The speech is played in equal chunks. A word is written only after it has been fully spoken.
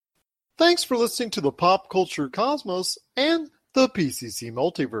Thanks for listening to the Pop Culture Cosmos and the PCC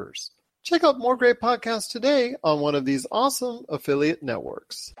Multiverse. Check out more great podcasts today on one of these awesome affiliate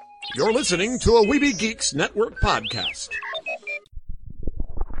networks. You're listening to a Weeby Geeks Network podcast.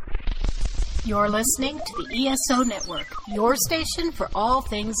 You're listening to the ESO Network, your station for all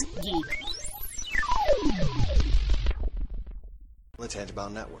things geek. The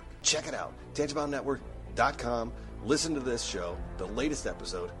Tangibound Network. Check it out. TangiboundNetwork.com. Listen to this show, the latest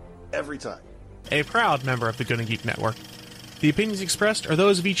episode, every time. A proud member of the Gonna Geek Network. The opinions expressed are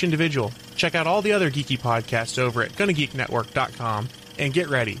those of each individual. Check out all the other geeky podcasts over at GonnaGeekNetwork.com and get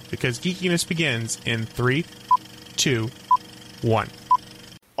ready, because geekiness begins in 3, 2, 1.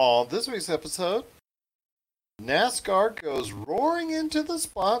 On this week's episode, NASCAR goes roaring into the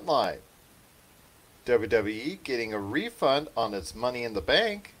spotlight. WWE getting a refund on its Money in the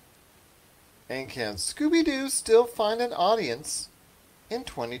Bank. And can Scooby-Doo still find an audience in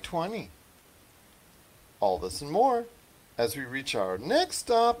 2020? All this and more as we reach our next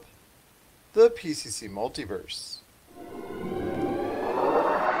stop, the PCC Multiverse.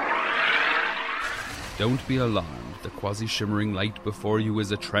 Don't be alarmed. The quasi-shimmering light before you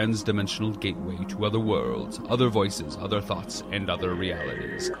is a trans-dimensional gateway to other worlds, other voices, other thoughts, and other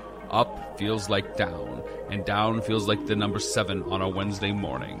realities. Up feels like down, and down feels like the number 7 on a Wednesday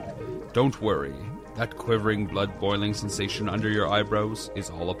morning. Don't worry. That quivering, blood-boiling sensation under your eyebrows is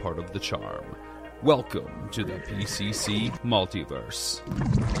all a part of the charm. Welcome to the PCC Multiverse.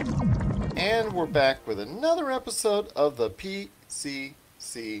 And we're back with another episode of the PCC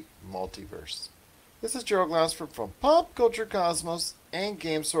Multiverse. This is Gerald Glassford from Pop Culture Cosmos and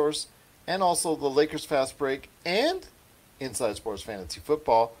Game Source, and also the Lakers Fast Break and Inside Sports Fantasy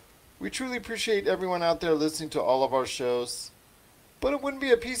Football. We truly appreciate everyone out there listening to all of our shows. But it wouldn't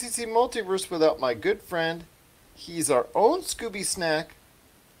be a PCC Multiverse without my good friend. He's our own Scooby Snack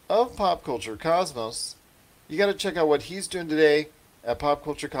of Pop Culture Cosmos. You got to check out what he's doing today at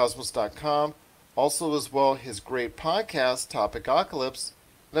popculturecosmos.com. Also, as well, his great podcast, Topicocalypse,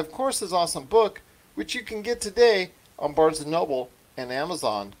 and of course his awesome book, which you can get today on Barnes & Noble and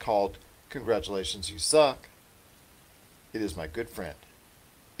Amazon, called Congratulations, You Suck. It is my good friend.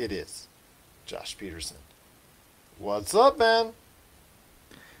 It is Josh Peterson. What's up, man?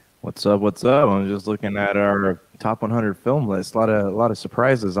 What's up? What's up? I'm just looking at our top 100 film list. A lot of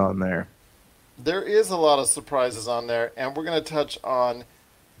surprises on there. There is a lot of surprises on there, and we're going to touch on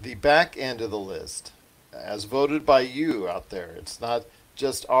the back end of the list, as voted by you out there. It's not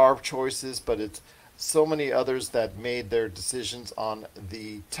just our choices, but it's so many others that made their decisions on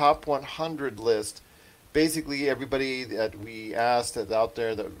the top 100 list. Basically, everybody that we asked that's out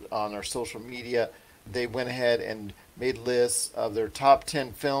there that on our social media, they went ahead and made lists of their top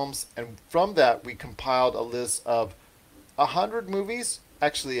 10 films, and from that we compiled a list of 100 movies,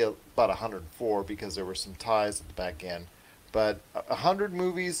 actually about 104 because there were some ties at the back end, but 100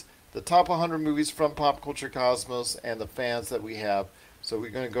 movies, the top 100 movies from Pop Culture Cosmos and the fans that we have. So we're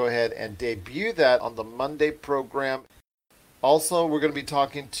going to go ahead and debut that on the Monday program. Also, we're going to be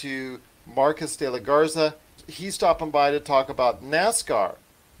talking to Marcus de la Garza. He's stopping by to talk about NASCAR.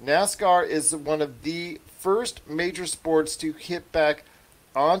 NASCAR is one of the first major sports to hit back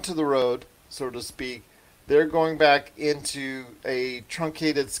onto the road, so to speak. They're going back into a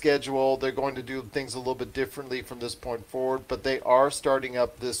truncated schedule. They're going to do things a little bit differently from this point forward, but they are starting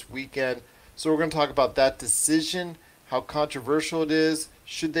up this weekend. So we're going to talk about that decision, how controversial it is,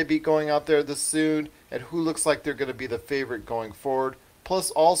 should they be going out there this soon, and who looks like they're going to be the favorite going forward.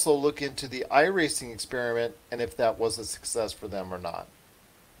 Plus also look into the iRacing experiment and if that was a success for them or not.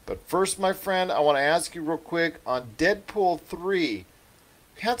 But first, my friend, I want to ask you real quick on Deadpool 3.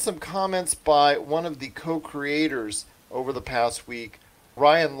 We had some comments by one of the co-creators over the past week,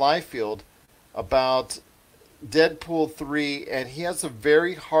 Ryan Liefeld, about Deadpool 3, and he had some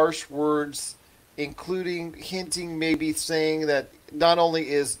very harsh words, including hinting, maybe saying that not only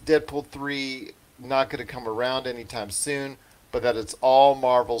is Deadpool 3 not going to come around anytime soon, but that it's all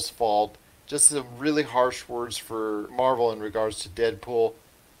Marvel's fault. Just some really harsh words for Marvel in regards to Deadpool.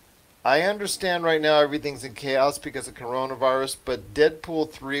 I understand right now everything's in chaos because of coronavirus, but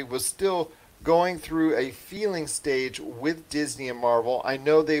Deadpool 3 was still going through a feeling stage with Disney and Marvel. I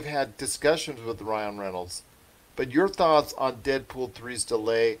know they've had discussions with Ryan Reynolds, but your thoughts on Deadpool 3's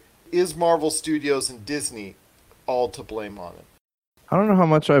delay? Is Marvel Studios and Disney all to blame on it? I don't know how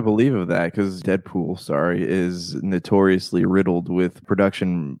much I believe of that because Deadpool, is notoriously riddled with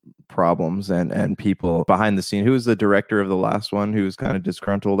production problems and people behind the scene. Who was the director of the last one who was kind of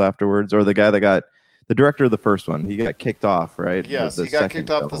disgruntled afterwards? Or the guy that got the director of the first one? He got kicked off, right? Yes, he got kicked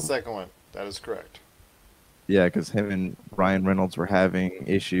off the second one. That is correct. Yeah, because him and Ryan Reynolds were having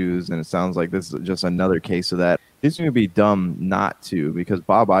issues, and it sounds like this is just another case of that. Disney would be dumb not to, because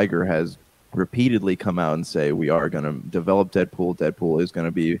Bob Iger has repeatedly come out and say we are going to develop Deadpool. Deadpool is going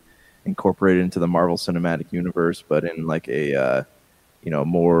to be incorporated into the Marvel Cinematic Universe, but in like a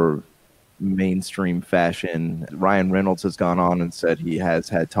more mainstream fashion. Ryan Reynolds has gone on and said he has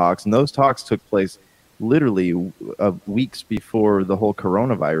had talks, and those talks took place literally weeks before the whole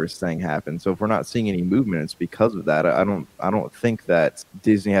coronavirus thing happened. So if we're not seeing any movement, it's because of that. I don't think that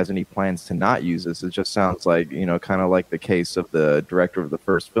Disney has any plans to not use this. It just sounds like, kind of like the case of the director of the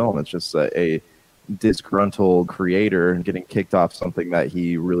first film. It's just a disgruntled creator getting kicked off something that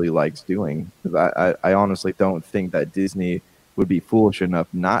he really likes doing. I honestly don't think that Disney would be foolish enough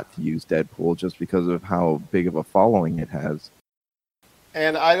not to use Deadpool just because of how big of a following it has.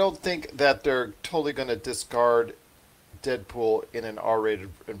 And I don't think that they're totally going to discard Deadpool in an R-rated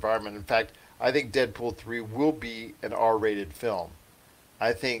environment. In fact, I think Deadpool 3 will be an R-rated film.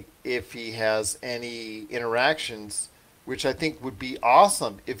 I think if he has any interactions, which I think would be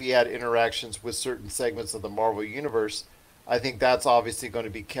awesome if he had interactions with certain segments of the Marvel Universe, I think that's obviously going to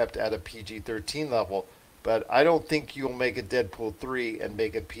be kept at a PG-13 level. But I don't think you'll make a Deadpool 3 and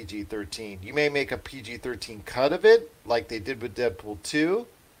make a PG-13. You may make a PG-13 cut of it, like they did with Deadpool 2,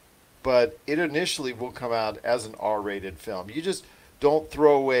 but it initially will come out as an R-rated film. You just don't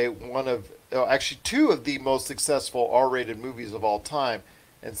throw away actually two of the most successful R-rated movies of all time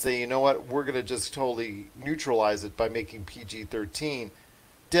and say, you know what, we're going to just totally neutralize it by making PG-13.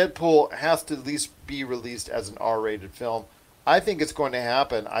 Deadpool has to at least be released as an R-rated film. I think it's going to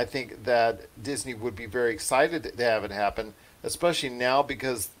happen. I think that Disney would be very excited to have it happen, especially now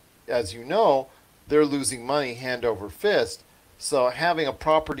because, as you know, they're losing money hand over fist. So having a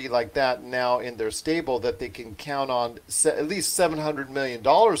property like that now in their stable that they can count on at least $700 million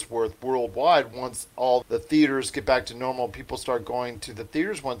worth worldwide once all the theaters get back to normal, people start going to the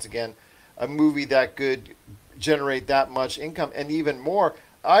theaters once again, a movie that could generate that much income and even more.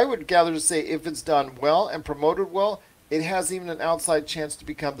 I would gather to say if it's done well and promoted well, it has even an outside chance to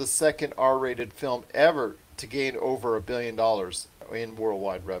become the second R-rated film ever to gain over $1 billion in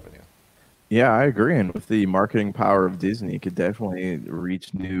worldwide revenue. Yeah, I agree. And with the marketing power of Disney, it could definitely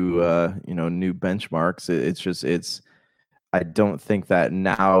reach new benchmarks. I don't think that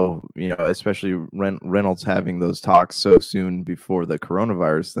now, especially Reynolds having those talks so soon before the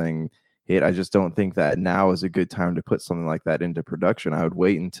coronavirus thing hit, I just don't think that now is a good time to put something like that into production. I would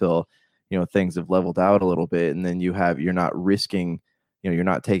wait until things have leveled out a little bit, and then you're not risking, you're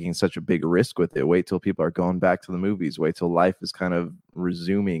not taking such a big risk with it. Wait till people are going back to the movies. Wait till life is kind of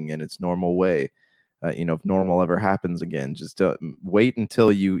resuming in its normal way. If normal ever happens again, just wait until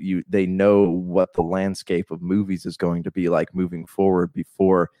they know what the landscape of movies is going to be like moving forward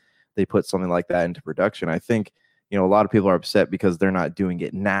before they put something like that into production. I think, a lot of people are upset because they're not doing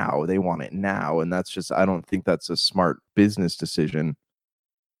it now. They want it now. And I don't think that's a smart business decision.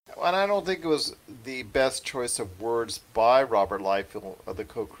 And I don't think it was the best choice of words by Robert Liefeld, the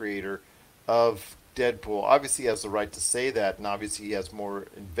co-creator of Deadpool. Obviously, he has the right to say that, and obviously he has more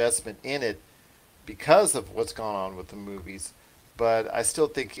investment in it because of what's gone on with the movies. But I still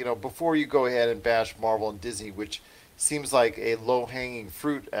think, before you go ahead and bash Marvel and Disney, which seems like a low-hanging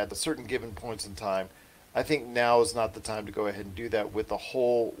fruit at certain given points in time, I think now is not the time to go ahead and do that with the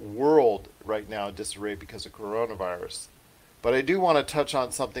whole world right now in disarray because of coronavirus. But I do want to touch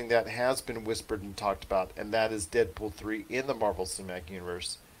on something that has been whispered and talked about, and that is Deadpool 3 in the Marvel Cinematic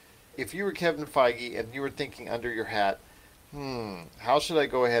Universe. If you were Kevin Feige and you were thinking under your hat, how should I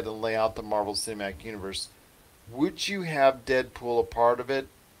go ahead and lay out the Marvel Cinematic Universe? Would you have Deadpool a part of it?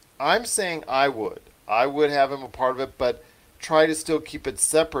 I'm saying I would. I would have him a part of it, but try to still keep it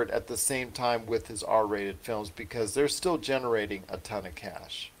separate at the same time with his R-rated films because they're still generating a ton of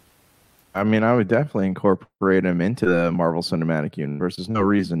cash. I mean, I would definitely incorporate him into the Marvel Cinematic Universe. There's no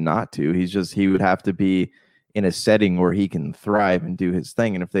reason not to. He would have to be in a setting where he can thrive and do his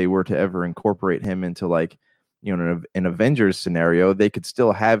thing. And if they were to ever incorporate him into an Avengers scenario, they could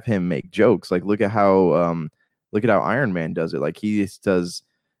still have him make jokes. Like look at how Iron Man does it. Like he does,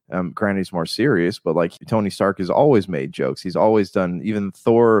 granted he's more serious, but like Tony Stark has always made jokes. He's always done, even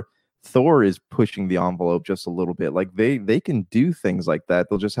Thor is pushing the envelope just a little bit. Like they can do things like that.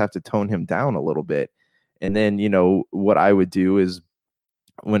 They'll just have to tone him down a little bit. And then, what I would do is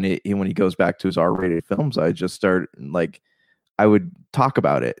when he goes back to his R-rated films, I just start I would talk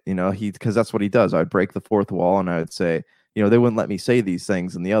about it, because that's what he does. I'd break the fourth wall and I would say, they wouldn't let me say these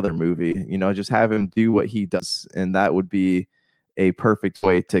things in the other movie, just have him do what he does. And that would be a perfect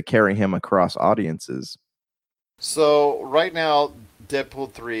way to carry him across audiences. So right now,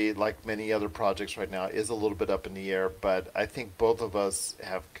 Deadpool 3, like many other projects right now, is a little bit up in the air, but I think both of us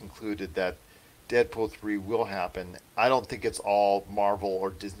have concluded that Deadpool 3 will happen. I don't think it's all Marvel or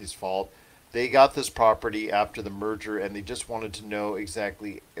Disney's fault. They got this property after the merger, and they just wanted to know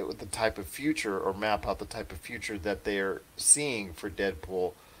exactly the type of future, or map out the type of future that they're seeing for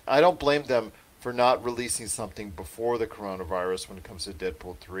Deadpool. I don't blame them for not releasing something before the coronavirus when it comes to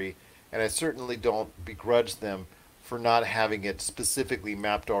Deadpool 3, and I certainly don't begrudge them for not having it specifically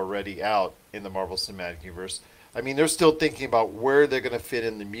mapped already out in the Marvel Cinematic Universe. I mean, they're still thinking about where they're going to fit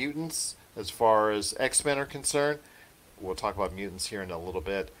in the mutants as far as X-Men are concerned. We'll talk about mutants here in a little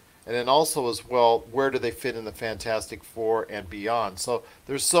bit. And then also as well, where do they fit in the Fantastic Four and beyond? So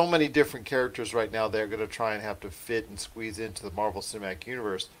there's so many different characters right now they're going to try and have to fit and squeeze into the Marvel Cinematic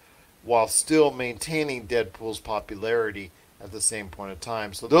Universe while still maintaining Deadpool's popularity at the same point in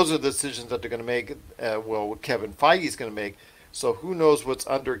time. So those are the decisions that they're going to make, what Kevin Feige's going to make. So who knows what's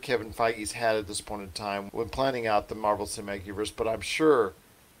under Kevin Feige's hat at this point in time when planning out the Marvel Cinematic Universe, but I'm sure,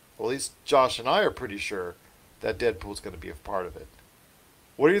 well, at least Josh and I are pretty sure, that Deadpool's going to be a part of it.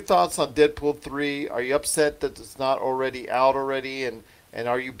 What are your thoughts on Deadpool 3? Are you upset that it's not already out already? And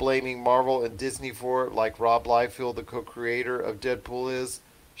are you blaming Marvel and Disney for it like Rob Liefeld, the co-creator of Deadpool, is?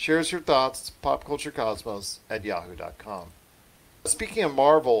 Share us your thoughts, popculturecosmos@yahoo.com. Speaking of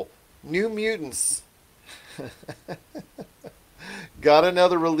Marvel, New Mutants got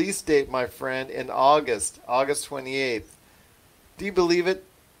another release date, my friend, in August 28th. Do you believe it,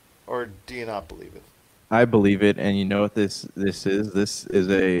 or do you not believe it? I believe it, and you know what this is? This is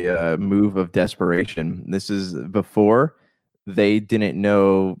a move of desperation. This is before they didn't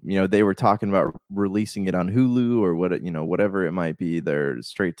know. They were talking about releasing it on Hulu or whatever it might be, their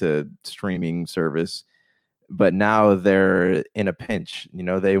straight to streaming service. But now they're in a pinch.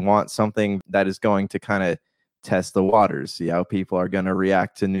 They want something that is going to kind of test the waters, see how people are going to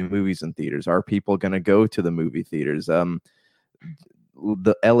react to new movies in theaters. Are people going to go to the movie theaters?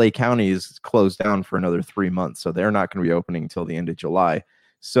 The LA County is closed down for another 3 months, so they're not going to be opening until the end of July.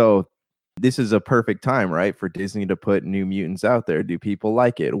 So this is a perfect time, right, for Disney to put New Mutants out there. Do people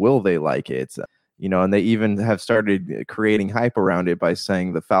like it? Will they like it? And they even have started creating hype around it by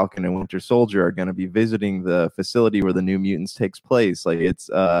saying the Falcon and Winter Soldier are going to be visiting the facility where the New Mutants takes place. Like it's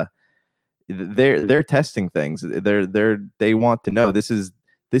they're testing things. They want to know this is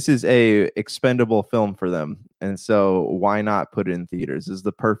a expendable film for them. And so why not put it in theaters? This is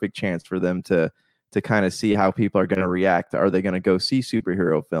the perfect chance for them to kind of see how people are going to react. Are they going to go see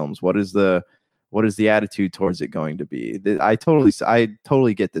superhero films? What is the attitude towards it going to be? I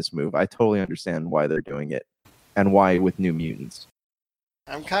totally get this move. I totally understand why they're doing it and why with New Mutants.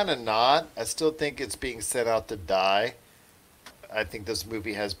 I'm kind of not. I still think it's being sent out to die. I think this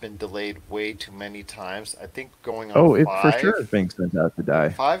movie has been delayed way too many times. I think going on it for sure is being sent out to die.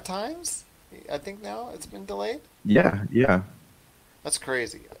 5 times? I think now it's been delayed? Yeah. That's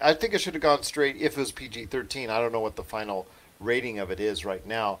crazy. I think it should have gone straight if it was PG-13. I don't know what the final rating of it is right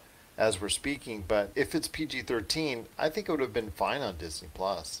now as we're speaking, but if it's PG-13, I think it would have been fine on Disney+.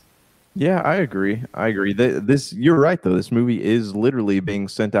 Yeah, I agree. You're right, though. This movie is literally being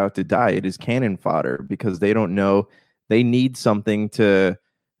sent out to die. It is cannon fodder because they don't know. They need something to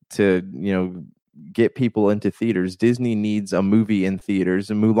get people into theaters. Disney needs a movie in theaters,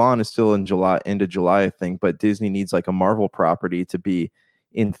 and Mulan is still in end of July, I think. But Disney needs like a Marvel property to be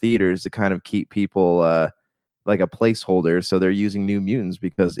in theaters to kind of keep people like a placeholder. So they're using New Mutants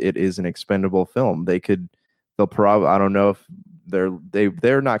because it is an expendable film. They'll probably, I don't know if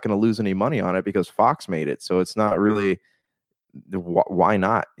they're not going to lose any money on it because Fox made it. So it's not really why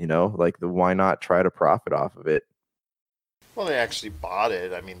not? Why not try to profit off of it? Well, they actually bought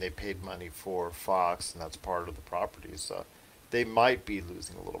it. I mean, they paid money for Fox, and that's part of the property. So they might be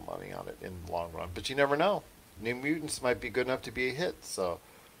losing a little money on it in the long run. But you never know. New Mutants might be good enough to be a hit. So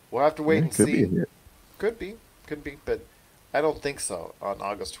we'll have to wait and see. Be a hit. Could be. But I don't think so on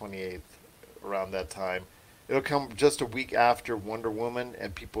August 28th, around that time. It'll come just a week after Wonder Woman,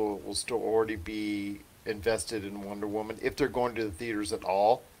 and people will still already be invested in Wonder Woman. If they're going to the theaters at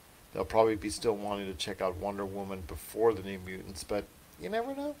all, they'll probably be still wanting to check out Wonder Woman before the New Mutants, but you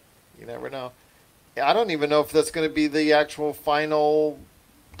never know. I don't even know if that's going to be the actual final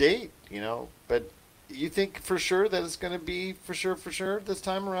date, but you think for sure that it's going to be for sure this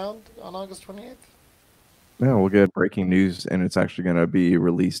time around on August 28th? Yeah, we'll get breaking news, and it's actually going to be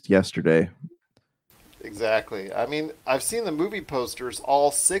released yesterday. Exactly. I mean, I've seen the movie posters,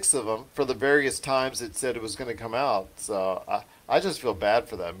 all 6 of them, for the various times it said it was going to come out. So I just feel bad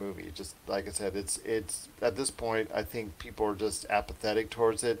for that movie. Just like I said, it's at this point, I think people are just apathetic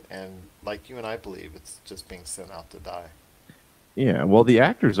towards it, and like you and I believe, it's just being sent out to die. Yeah, well, the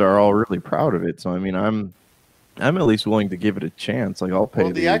actors are all really proud of it, so I mean, I'm at least willing to give it a chance. Like, I'll Well, pay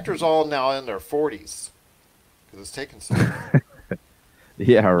the the actors all now in their 40s because it's taken so long.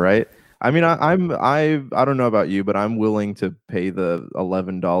 yeah, right. I mean, I don't know about you, but I'm willing to pay the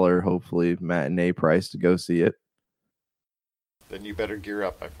 $11 hopefully matinee price to go see it. Then you better gear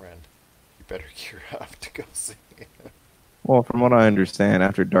up, my friend. You better gear up to go see it. Well, from what I understand,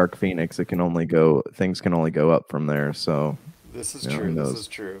 after Dark Phoenix, things can only go up from there. So, This is you know, who true. This knows? is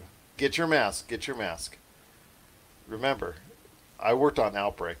true. Get your mask. Get your mask. Remember, I worked on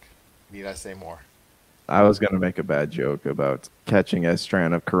Outbreak. Need I say more? I was gonna make a bad joke about catching a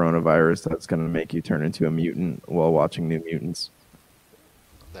strand of coronavirus that's gonna make you turn into a mutant while watching New Mutants.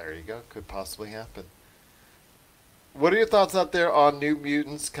 There you go. Could possibly happen. What are your thoughts out there on New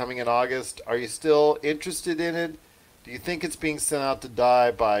Mutants coming in August? Are you still interested in it? Do you think it's being sent out to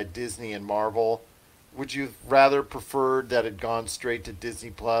die by Disney and Marvel? Would you rather prefer that it gone straight to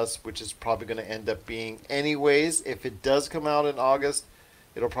Disney Plus, which is probably going to end up being anyways? If it does come out in August,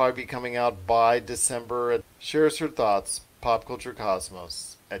 it'll probably be coming out by December. Share us your thoughts.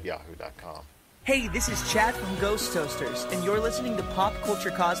 PopCultureCosmos at yahoo.com. Hey, this is Chad from Ghost Toasters, and you're listening to Pop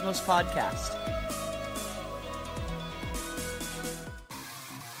Culture Cosmos Podcast.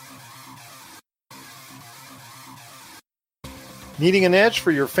 Needing an edge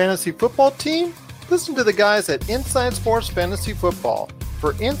for your fantasy football team? Listen to the guys at Inside Sports Fantasy Football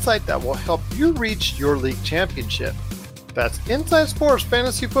for insight that will help you reach your league championship. That's Inside Sports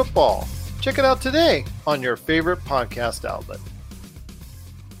Fantasy Football. Check it out today on your favorite podcast outlet.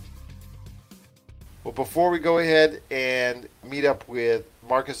 Well, before we go ahead and meet up with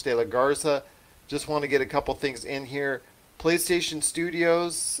Marcus de la Garza, just want to get a couple things in here. PlayStation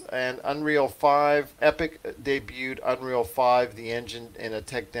Studios and Unreal 5. Epic debuted Unreal 5, the engine, in a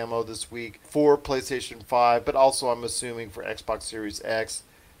tech demo this week for PlayStation 5, but also I'm assuming for Xbox Series X.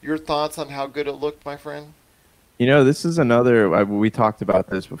 Your thoughts on how good it looked, my friend? You know, this is another. We talked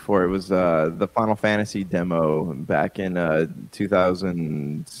about this before. It was the Final Fantasy demo back in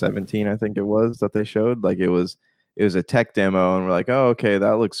 2017, I think it was, that they showed. Like, it was a tech demo, and we're like, oh, okay,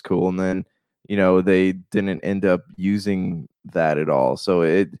 that looks cool. And then, you know, they didn't end up using that at all. So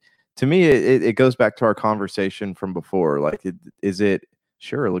to me, it goes back to our conversation from before. Like,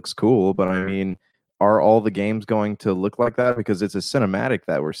 sure, it looks cool, but I mean, are all the games going to look like that? Because it's a cinematic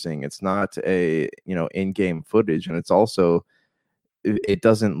that we're seeing. It's not a, in-game footage. And it's also, it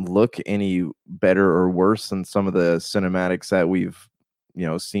doesn't look any better or worse than some of the cinematics that we've,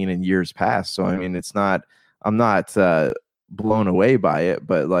 seen in years past. So, I mean, I'm not blown away by it,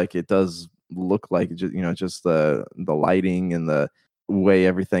 but like, it does look like, just the lighting and the way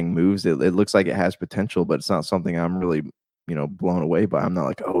everything moves. It looks like it has potential, but it's not something I'm really blown away by. I'm not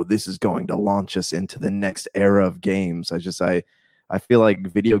like, oh, this is going to launch us into the next era of games. I feel like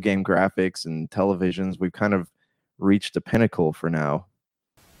video game graphics and televisions, we've kind of reached a pinnacle for now.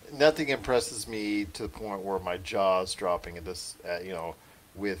 Nothing impresses me to the point where my jaw's dropping at this,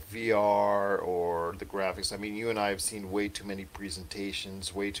 with VR or the graphics. I mean, you and I have seen way too many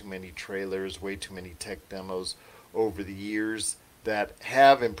presentations, way too many trailers, way too many tech demos over the years that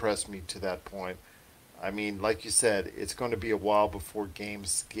have impressed me to that point. I mean, like you said, it's going to be a while before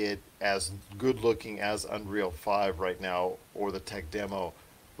games get as good looking as Unreal 5 right now, or the tech demo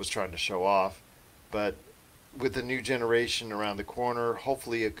was trying to show off. But with the new generation around the corner,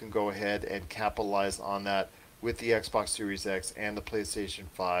 hopefully it can go ahead and capitalize on that with the Xbox Series X and the PlayStation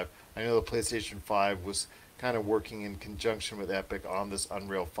 5. I know the PlayStation 5 was kind of working in conjunction with Epic on this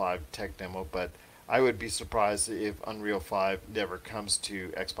Unreal 5 tech demo, but I would be surprised if Unreal 5 never comes to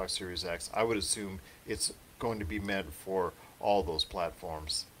Xbox Series X. I would assume it's going to be meant for all those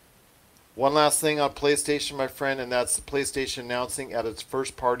platforms. One last thing on PlayStation, my friend, and that's the PlayStation announcing at its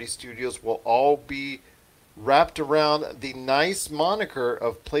first-party studios will all be wrapped around the nice moniker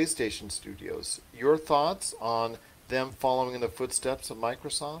of PlayStation Studios. Your thoughts on them following in the footsteps of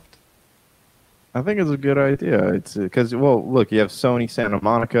Microsoft? I think it's a good idea. It's because, well, look, you have Sony Santa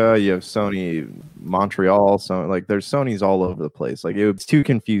Monica, you have Sony Montreal, so like there's Sonys all over the place. Like, it's too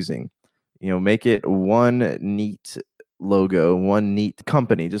confusing. Make it one neat logo, one neat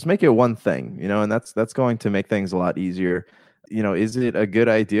company. Just make it one thing, and that's going to make things a lot easier. Is it a good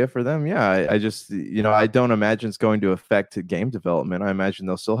idea for them? Yeah, I just, I don't imagine it's going to affect game development. I imagine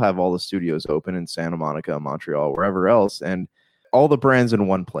they'll still have all the studios open in Santa Monica, Montreal, wherever else, and all the brands in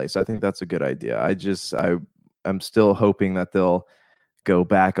one place. I think that's a good idea. I'm still hoping that they'll go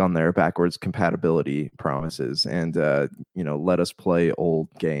back on their backwards compatibility promises and, let us play old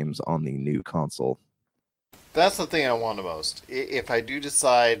games on the new console. That's the thing I want the most. If I do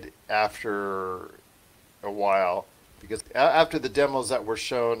decide after a while because after the demos that were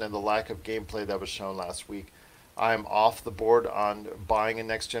shown and the lack of gameplay that was shown last week, I'm off the board on buying a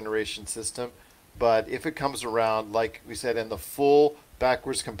next generation system. But if it comes around, like we said, and the full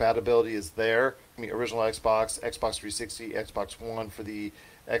backwards compatibility is there, I mean, original Xbox, Xbox 360, Xbox One for the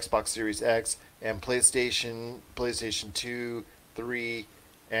Xbox Series X, and PlayStation 2, 3,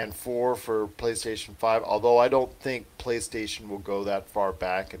 and 4 for PlayStation 5. Although I don't think PlayStation will go that far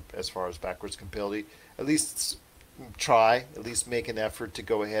back as far as backwards compatibility. At least try, at least make an effort to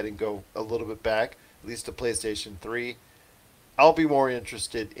go ahead and go a little bit back, at least to PlayStation 3. I'll be more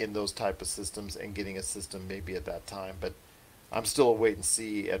interested in those type of systems and getting a system maybe at that time, but I'm still a wait and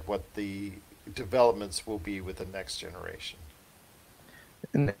see at what the developments will be with the next generation.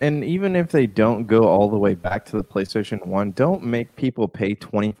 And even if they don't go all the way back to the PlayStation 1, don't make people pay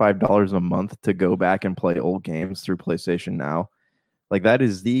 $25 a month to go back and play old games through PlayStation Now. Like, that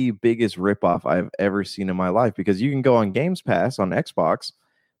is the biggest ripoff I've ever seen in my life, because you can go on Games Pass on Xbox,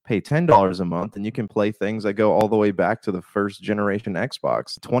 pay $10 a month, and you can play things that go all the way back to the first generation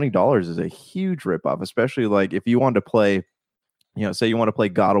Xbox. $20 is a huge ripoff, especially like if you want to play, say you want to play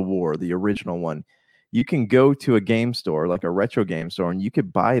God of War, the original one. You can go to a game store, like a retro game store, and you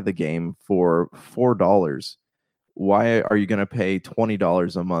could buy the game for $4. Why are you going to pay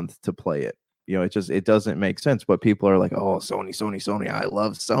 $20 a month to play it? It doesn't make sense. But people are like, oh, Sony. I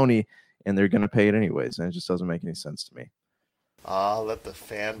love Sony. And they're going to pay it anyways. And it just doesn't make any sense to me. Let the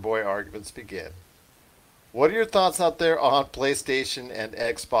fanboy arguments begin. What are your thoughts out there on PlayStation and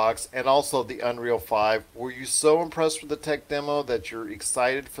Xbox and also the Unreal 5? Were you so impressed with the tech demo that you're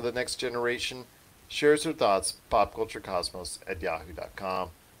excited for the next generation? Share your thoughts, popculturecosmos@yahoo.com.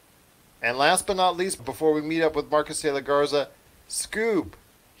 And last but not least, before we meet up with Marcus de la Garza, Scoob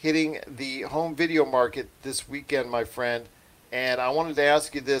hitting the home video market this weekend, my friend. And I wanted to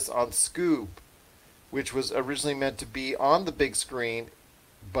ask you this on Scoob, which was originally meant to be on the big screen,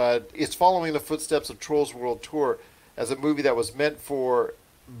 but it's following the footsteps of Trolls World Tour as a movie that was meant for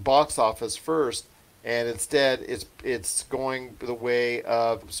box office first, and instead it's going the way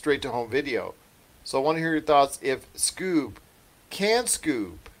of straight to home video. So I want to hear your thoughts if Scoob,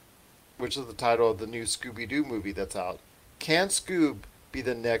 which is the title of the new Scooby-Doo movie that's out, can Scoob be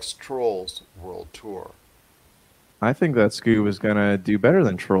the next Trolls World Tour? I think that Scoob is going to do better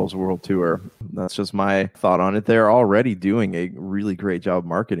than Trolls World Tour. That's just my thought on it. They're already doing a really great job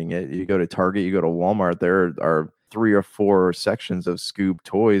marketing it. You go to Target, you go to Walmart, there are 3 or 4 sections of Scoob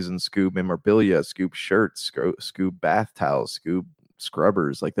toys and Scoob memorabilia, Scoob shirts, Scoob bath towels, Scoob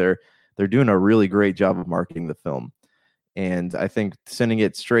scrubbers. Like they're doing a really great job of marketing the film. And I think sending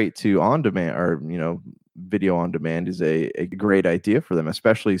it straight to on demand or, video on demand is a great idea for them,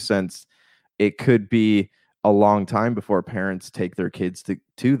 especially since it could be a long time before parents take their kids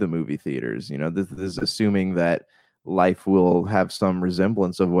to the movie theaters. This is assuming that life will have some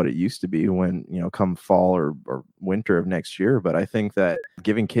resemblance of what it used to be when, come fall or winter of next year. But I think that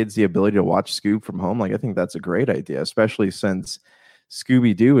giving kids the ability to watch Scoob from home, I think that's a great idea, especially since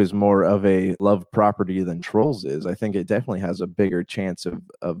Scooby-Doo is more of a loved property than Trolls is. I think it definitely has a bigger chance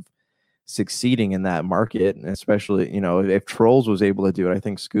of succeeding in that market. And especially, if Trolls was able to do it, I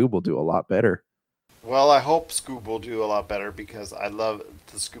think Scoob will do a lot better. Well, I hope Scoob will do a lot better because I love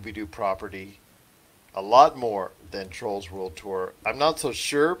the Scooby-Doo property a lot more than Trolls World Tour. I'm not so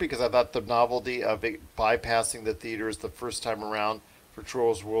sure because I thought the novelty of it bypassing the theaters the first time around for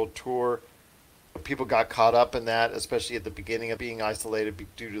Trolls World Tour, people got caught up in that, especially at the beginning of being isolated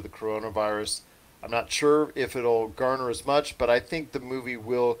due to the coronavirus. I'm not sure if it'll garner as much, but I think the movie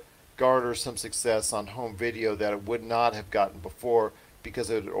will garner some success on home video that it would not have gotten before because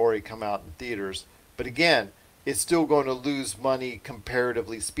it had already come out in theaters. But again, it's still going to lose money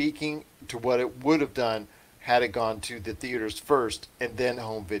comparatively speaking to what it would have done had it gone to the theaters first and then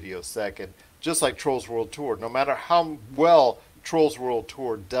home video second. Just like Trolls World Tour. No matter how well Trolls World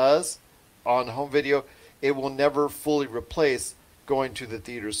Tour does on home video, it will never fully replace going to the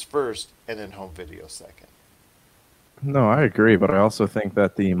theaters first and then home video second. No, I agree, but I also think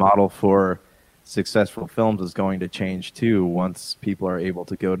that the model for successful films is going to change too once people are able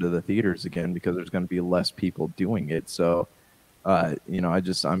to go to the theaters again, because there's going to be less people doing it. So,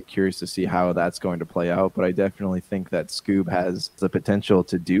 I'm curious to see how that's going to play out, but I definitely think that Scoob has the potential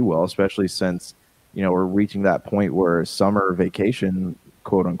to do well, especially since, we're reaching that point where summer vacation,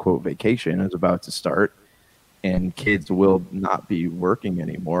 quote unquote vacation, is about to start, and kids will not be working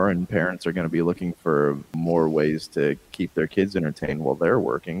anymore, and parents are going to be looking for more ways to keep their kids entertained while they're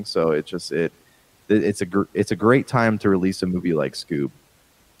working. So it's a great time to release a movie like Scoob,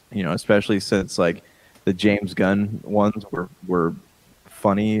 especially since like the James Gunn ones were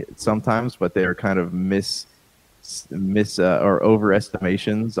funny sometimes, but they are kind of or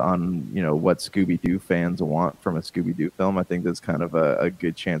overestimations on what Scooby-Doo fans want from a Scooby-Doo film. I think there's kind of a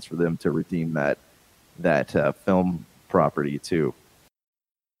good chance for them to redeem that film property too.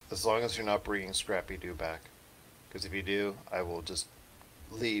 As long as you're not bringing Scrappy-Doo back, because if you do, I will just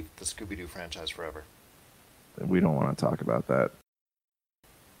leave the Scooby-Doo franchise forever. We don't want to talk about that.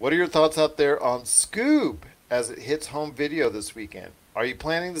 What are your thoughts out there on Scoob as it hits home video this weekend? Are you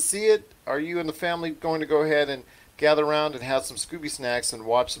planning to see it? Are you and the family going to go ahead and gather around and have some Scooby snacks and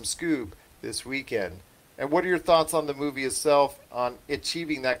watch some Scoob this weekend? And what are your thoughts on the movie itself, on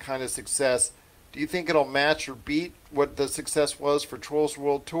achieving that kind of success? Do you think it'll match or beat what the success was for Trolls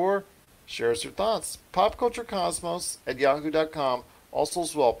World Tour? Share us your thoughts. PopCultureCosmos@yahoo.com. Also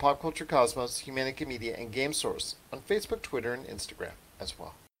as well, Pop Culture Cosmos, Humanica Media, and Game Source on Facebook, Twitter, and Instagram as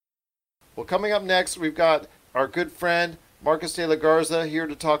well. Well, coming up next, we've got our good friend Marcus de la Garza here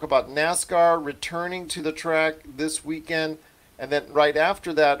to talk about NASCAR returning to the track this weekend. And then right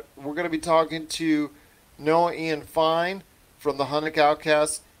after that, we're going to be talking to Noah Ian Fine from the Hunnick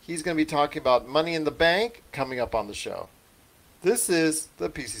Outcasts. He's going to be talking about Money in the Bank coming up on the show. This is the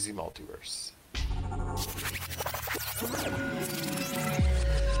PCC Multiverse.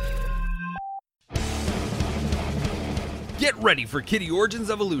 Get ready for Kitty Origins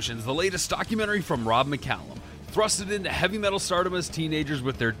Evolutions, the latest documentary from Rob McCallum. Thrusted into heavy metal stardom as teenagers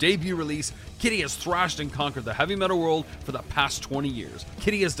with their debut release, Kitty has thrashed and conquered the heavy metal world for the past 20 years.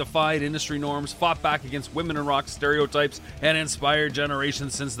 Kitty has defied industry norms, fought back against women in rock stereotypes, and inspired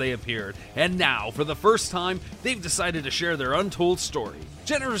generations since they appeared. And now, for the first time, they've decided to share their untold story.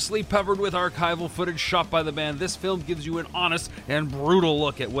 Generously peppered with archival footage shot by the band, this film gives you an honest and brutal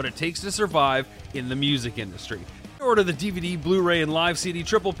look at what it takes to survive in the music industry. Order the DVD, Blu-ray, and live CD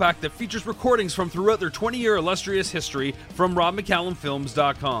triple pack that features recordings from throughout their 20-year illustrious history from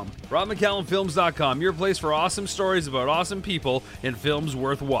RobMcCallumFilms.com. RobMcCallumFilms.com, your place for awesome stories about awesome people and films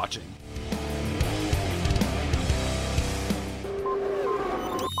worth watching.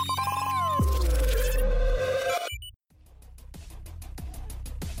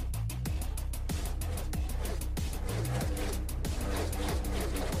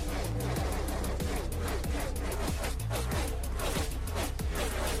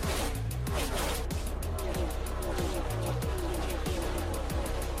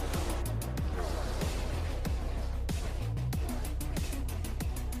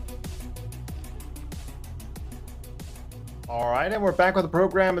 All right, and we're back with the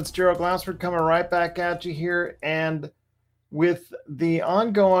program. It's Gerald Glassford coming right back at you here. And with the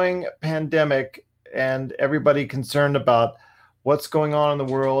ongoing pandemic and everybody concerned about what's going on in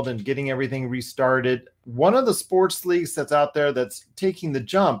the world and getting everything restarted, one of the sports leagues that's out there that's taking the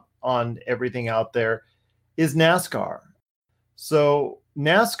jump on everything out there is NASCAR. So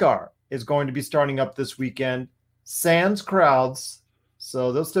NASCAR is going to be starting up this weekend, sans crowds.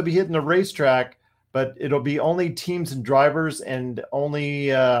 So they'll still be hitting the racetrack, but it'll be only teams and drivers and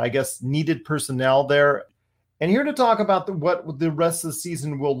only, I guess, needed personnel there. And here to talk about what the rest of the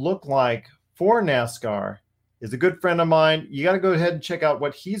season will look like for NASCAR is a good friend of mine. You got to go ahead and check out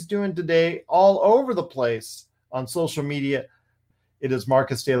what he's doing today all over the place on social media. It is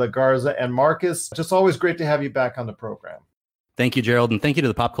Marcus de la Garza. And Marcus, just always great to have you back on the program. Thank you, Gerald, and thank you to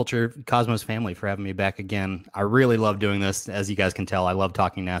the Pop Culture Cosmos family for having me back again. I really love doing this. As you guys can tell, I love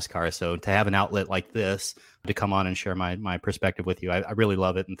talking NASCAR. So to have an outlet like this to come on and share my perspective with you, I really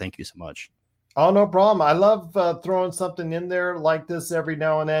love it, and thank you so much. Oh, no problem. I love throwing something in there like this every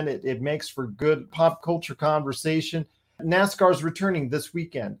now and then. It makes for good pop culture conversation. NASCAR is returning this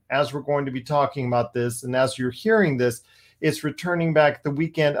weekend, as we're going to be talking about this. And as you're hearing this, it's returning back the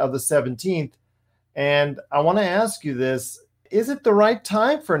weekend of the 17th. And I want to ask you this. Is it the right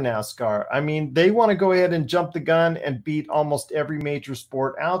time for NASCAR? I mean, they want to go ahead and jump the gun and beat almost every major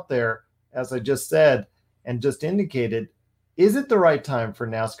sport out there, as I just said and just indicated. Is it the right time for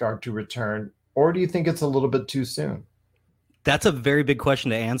NASCAR to return, or do you think it's a little bit too soon? That's a very big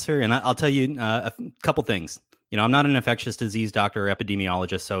question to answer, and I'll tell you a couple things. You know, I'm not an infectious disease doctor or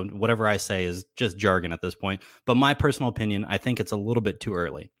epidemiologist, so whatever I say is just jargon at this point. But my personal opinion, I think it's a little bit too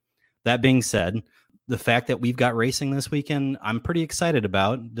early. That being said, the fact that we've got racing this weekend, I'm pretty excited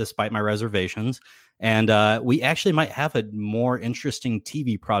about, despite my reservations. And we actually might have a more interesting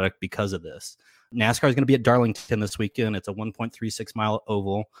TV product because of this. NASCAR is going to be at Darlington this weekend. It's a 1.36 mile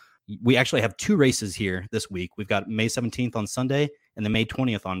oval. We actually have two races here this week. We've got May 17th on Sunday, and then May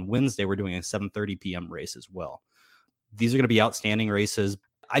 20th on Wednesday. We're doing a 7:30 p.m. race as well. These are going to be outstanding races.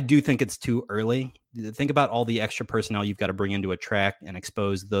 I do think it's too early. Think about all the extra personnel you've got to bring into a track and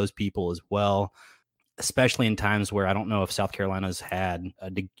expose those people as well. especially in times where I don't know if South Carolina's had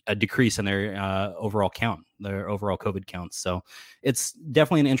a decrease in their overall count, their overall COVID counts. So it's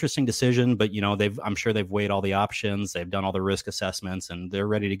definitely an interesting decision, but I'm sure they've weighed all the options, they've done all the risk assessments, and they're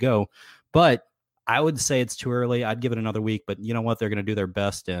ready to go. But I would say it's too early. I'd give it another week, but you know what? They're going to do their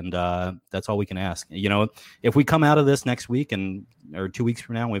best, and that's all we can ask. If we come out of this next week or 2 weeks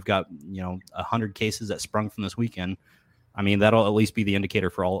from now, we've got 100 cases that sprung from this weekend. I mean, that'll at least be the indicator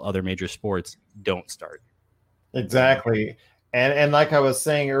for all other major sports. Don't start. Exactly. And like I was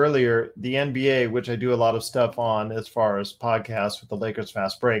saying earlier, the NBA, which I do a lot of stuff on as far as podcasts with the Lakers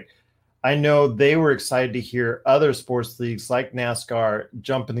Fast Break, I know they were excited to hear other sports leagues like NASCAR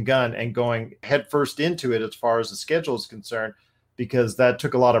jumping the gun and going headfirst into it as far as the schedule is concerned, because that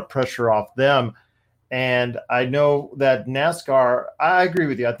took a lot of pressure off them. And I know that NASCAR, I agree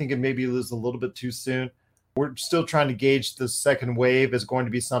with you. I think it maybe is a little bit too soon. We're still trying to gauge the second wave is going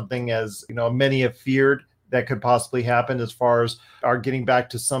to be something, as many have feared, that could possibly happen as far as our getting back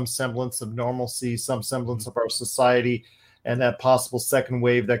to some semblance of normalcy, some semblance of our society, and that possible second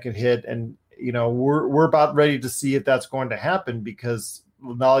wave that could hit. And we're about ready to see if that's going to happen, because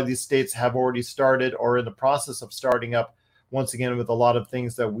not all of these states have already started or in the process of starting up once again with a lot of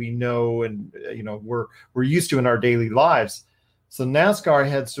things that we know and we're used to in our daily lives. So NASCAR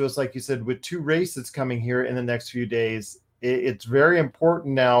heads to us, like you said, with 2 races coming here in the next few days. It's very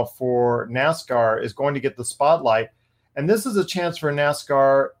important now for NASCAR is going to get the spotlight. And this is a chance for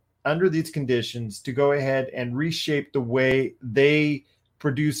NASCAR under these conditions to go ahead and reshape the way they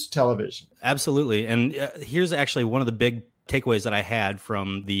produce television. Absolutely. And here's actually one of the big takeaways that I had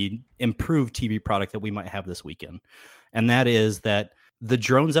from the improved TV product that we might have this weekend. And that is that the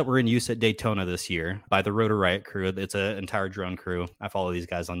drones that were in use at Daytona this year by the Rotor Riot crew, it's an entire drone crew. I follow these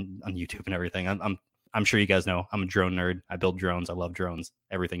guys on YouTube and everything. I'm sure you guys know I'm a drone nerd. I build drones. I love drones,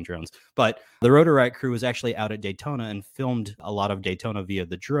 everything drones. But the Rotor Riot crew was actually out at Daytona and filmed a lot of Daytona via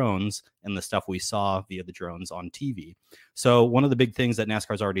the drones and the stuff we saw via the drones on TV. So one of the big things that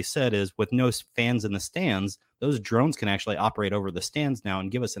NASCAR's already said is with no fans in the stands, those drones can actually operate over the stands now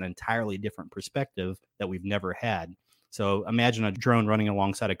and give us an entirely different perspective that we've never had. So imagine a drone running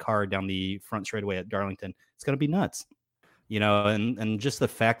alongside a car down the front straightaway at Darlington. It's going to be nuts. And just the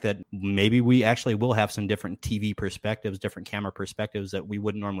fact that maybe we actually will have some different TV perspectives, different camera perspectives that we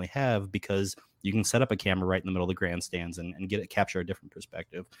wouldn't normally have, because you can set up a camera right in the middle of the grandstands and capture a different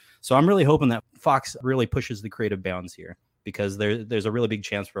perspective. So I'm really hoping that Fox really pushes the creative bounds here, because there's a really big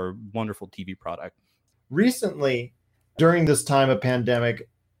chance for a wonderful TV product. Recently, during this time of pandemic,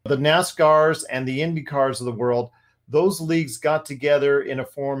 the NASCARs and the IndyCars of the world, those leagues got together in a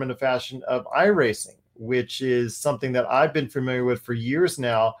form and a fashion of iRacing, which is something that I've been familiar with for years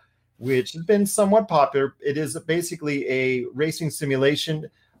now, which has been somewhat popular. It is basically a racing simulation,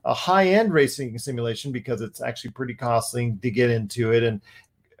 a high-end racing simulation, because it's actually pretty costly to get into it. And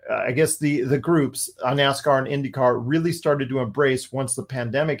I guess the groups on NASCAR and IndyCar really started to embrace once the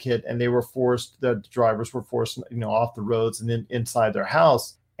pandemic hit, and the drivers were forced, off the roads and inside their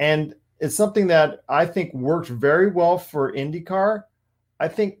house. And it's something that I think worked very well for IndyCar. I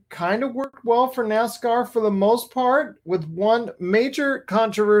think kind of worked well for NASCAR for the most part, with one major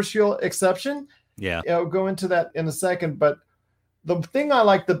controversial exception. Yeah. I'll go into that in a second. But the thing I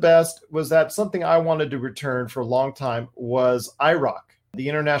liked the best was that something I wanted to return for a long time was IROC, the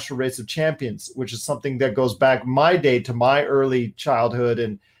International Race of Champions, which is something that goes back my day to my early childhood.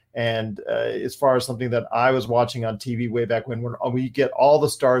 And as far as something that I was watching on TV way back when we get all the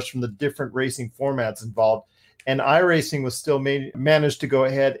stars from the different racing formats involved. And iRacing was still managed to go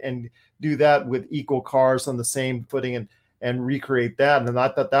ahead and do that with equal cars on the same footing and recreate that. And I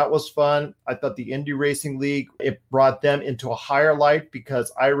thought that was fun. I thought the Indy Racing League, it brought them into a higher light,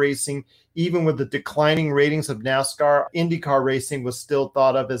 because iRacing, even with the declining ratings of NASCAR, IndyCar racing was still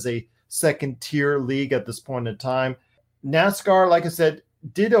thought of as a second tier league at this point in time. NASCAR, like I said,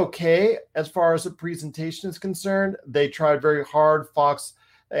 did okay as far as the presentation is concerned. They tried very hard. Fox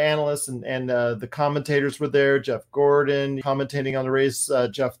analysts and the commentators were there. Jeff Gordon commentating on the race,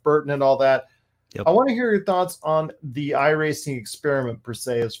 Jeff Burton and all that. Yep. I want to hear your thoughts on the iRacing experiment per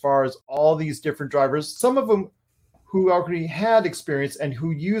se, as far as all these different drivers, some of them who already had experience and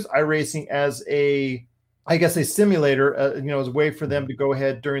who use iRacing as a simulator, as a way for them to go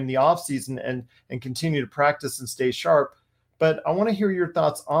ahead during the off season and continue to practice and stay sharp. But I want to hear your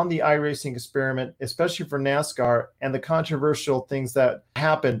thoughts on the iRacing experiment, especially for NASCAR, and the controversial things that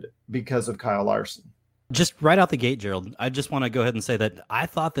happened because of Kyle Larson. Just right out the gate, Gerald, I just want to go ahead and say that I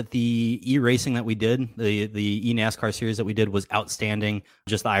thought that the e-racing that we did, the e-NASCAR series that we did, was outstanding.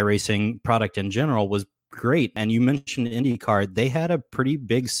 Just the iRacing product in general was great. And you mentioned IndyCar, they had a pretty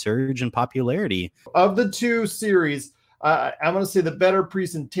big surge in popularity. Of the two series, I'm going to say the better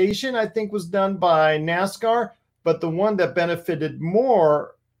presentation, I think, was done by NASCAR, but the one that benefited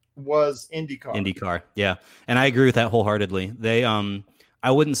more was IndyCar. IndyCar, yeah. And I agree with that wholeheartedly. They, I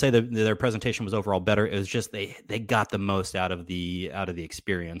wouldn't say that their presentation was overall better. It was just they got the most out of the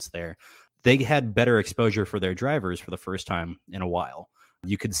experience there. They had better exposure for their drivers for the first time in a while.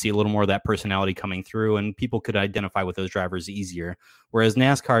 You could see a little more of that personality coming through, and people could identify with those drivers easier. Whereas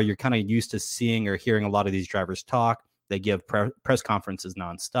NASCAR, you're kind of used to seeing or hearing a lot of these drivers talk. They give press conferences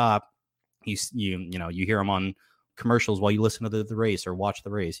nonstop. You hear them on commercials while you listen to the race or watch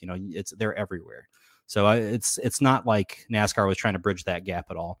the race. They're everywhere. So it's not like NASCAR was trying to bridge that gap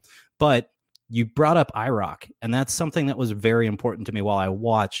at all. But you brought up IROC, and that's something that was very important to me while I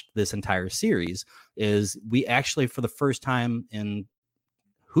watched this entire series. Is we actually, for the first time in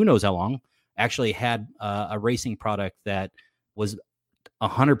who knows how long, actually had a racing product that was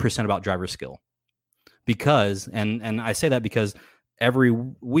 100% about driver skill. Because, and I say that because every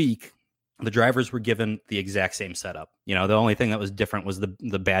week the drivers were given the exact same setup. The only thing that was different was the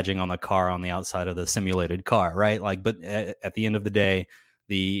badging on the car on the outside of the simulated car, right? But at the end of the day,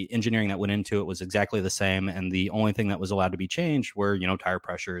 the engineering that went into it was exactly the same. And the only thing that was allowed to be changed were, tire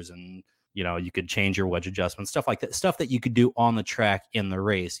pressures and, you could change your wedge adjustments, stuff like that, stuff that you could do on the track in the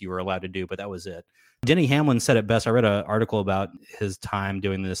race, you were allowed to do, but that was it. Denny Hamlin said it best. I read an article about his time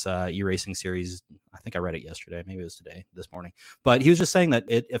doing this e-racing series. I think I read it yesterday. Maybe it was this morning. But he was just saying that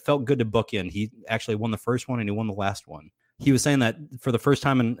it felt good to book in. He actually won the first one and he won the last one. He was saying that for the first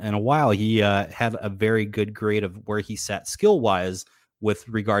time in a while, he had a very good grade of where he sat skill-wise with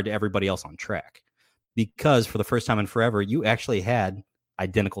regard to everybody else on track. Because for the first time in forever, you actually had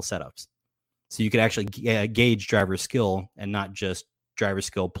identical setups. So you could actually gauge driver skill and not just driver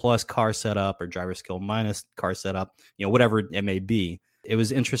skill plus car setup or driver skill minus car setup, whatever it may be. It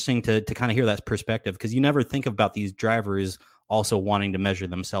was interesting to kind of hear that perspective, because you never think about these drivers also wanting to measure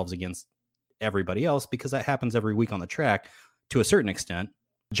themselves against everybody else, because that happens every week on the track to a certain extent.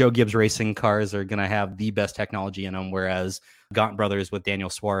 Joe Gibbs Racing cars are going to have the best technology in them, whereas Gaunt Brothers with Daniel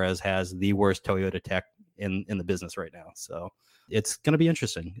Suarez has the worst Toyota tech in the business right now. So it's going to be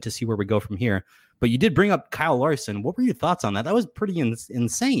interesting to see where we go from here. But you did bring up Kyle Larson. What were your thoughts on that? That was pretty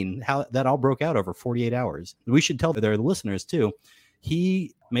insane how that all broke out over 48 hours. We should tell their listeners too.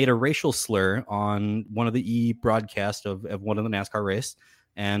 He made a racial slur on one of the broadcasts of one of the NASCAR race,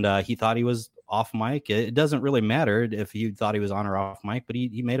 and he thought he was off mic. It doesn't really matter if he thought he was on or off mic, but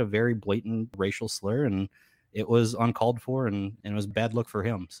he made a very blatant racial slur, and it was uncalled for, and it was bad look for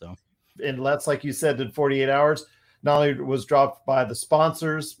him. So, and Let's, like you said, in 48 hours, not only was dropped by the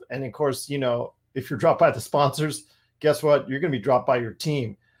sponsors, and of course, if you're dropped by the sponsors, guess what? You're going to be dropped by your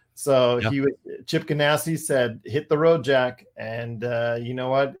team. So Chip Ganassi said, hit the road, Jack. And you know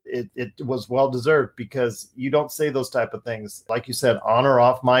what? It was well-deserved, because you don't say those type of things. Like you said, on or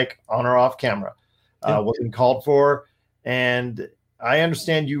off mic, on or off camera, wasn't called for. And I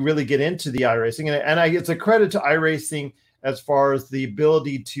understand you really get into the iRacing. And it's a credit to iRacing as far as the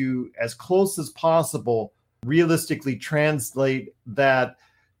ability to, as close as possible, realistically translate that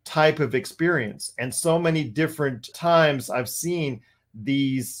type of experience. And so many different times I've seen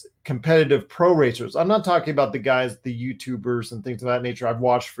these competitive pro racers. I'm not talking about the guys, the YouTubers and things of that nature I've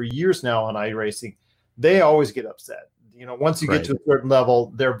watched for years now on iRacing. They always get upset. Once you get to a certain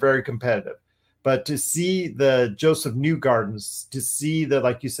level, they're very competitive. But to see the Joseph Newgardens, to see the,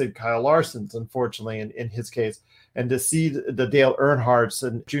 like you said, Kyle Larson's, unfortunately, in his case, and to see the Dale Earnhardts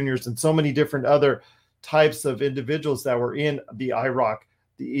and juniors and so many different other types of individuals that were in the IROC,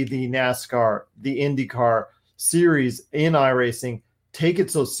 the NASCAR, the IndyCar series in iRacing, take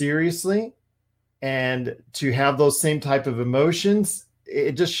it so seriously, and to have those same type of emotions,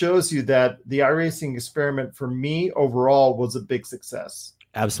 it just shows you that the iRacing experiment for me overall was a big success.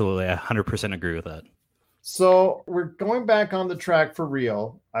 Absolutely. I 100% agree with that. So we're going back on the track for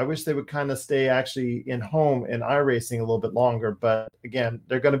real. I wish they would kind of stay actually in home in iRacing a little bit longer, but again,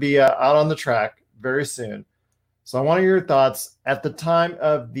 they're going to be out on the track very soon. So I want to hear your thoughts at the time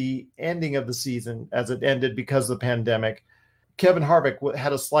of the ending of the season, as it ended because of the pandemic. Kevin Harvick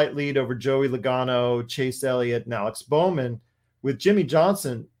had a slight lead over Joey Logano, Chase Elliott, and Alex Bowman, with Jimmy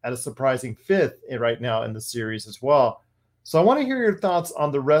Johnson at a surprising 5th right now in the series as well. So I want to hear your thoughts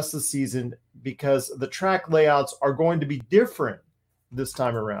on the rest of the season, because the track layouts are going to be different this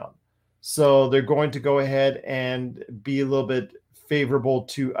time around. So they're going to go ahead and be a little bit favorable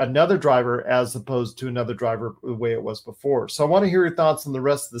to another driver as opposed to another driver the way it was before. So I want to hear your thoughts on the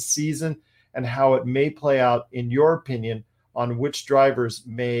rest of the season and how it may play out, in your opinion, on which drivers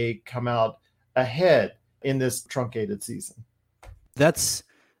may come out ahead in this truncated season? That's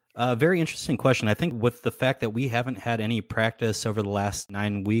a very interesting question. I think with the fact that we haven't had any practice over the last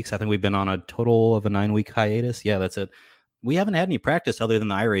 9 weeks, I think we've been on a total of a 9-week hiatus. Yeah, that's it. We haven't had any practice other than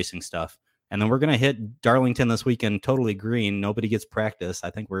the iRacing stuff. And then we're going to hit Darlington this weekend totally green. Nobody gets practice. I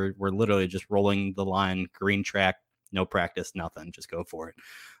think we're literally just rolling the line, green track, no practice, nothing. Just go for it.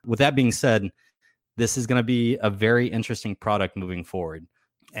 With that being said, this is going to be a very interesting product moving forward.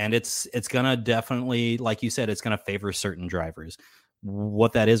 And it's going to definitely, like you said, it's going to favor certain drivers.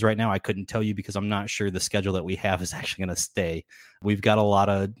 What that is right now, I couldn't tell you because I'm not sure the schedule that we have is actually going to stay. We've got a lot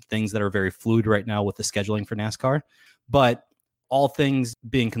of things that are very fluid right now with the scheduling for NASCAR. But all things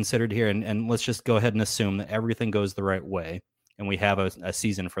being considered here, and let's just go ahead and assume that everything goes the right way and we have a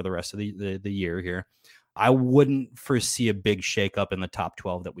season for the rest of the year here, I wouldn't foresee a big shakeup in the top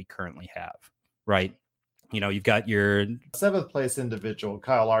 12 that we currently have, right? You know, you've got your 7th place individual,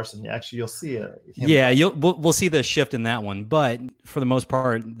 Kyle Larson. Actually, you'll see it. Yeah, we'll see the shift in that one. But for the most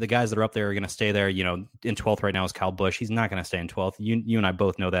part, the guys that are up there are going to stay there. You know, in 12th right now is Kyle Busch. He's not going to stay in 12th. You and I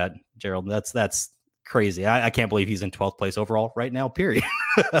both know that, Gerald. That's crazy. I can't believe he's in 12th place overall right now, period.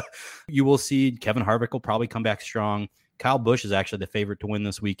 You will see Kevin Harvick will probably come back strong. Kyle Busch is actually the favorite to win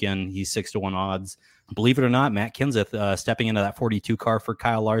this weekend. He's 6-1 odds. Believe it or not, Matt Kenseth stepping into that 42 car for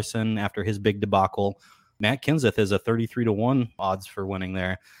Kyle Larson after his big debacle. Matt Kenseth is a 33-1 odds for winning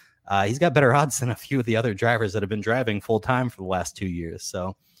there. He's got better odds than a few of the other drivers that have been driving full time for the last 2 years.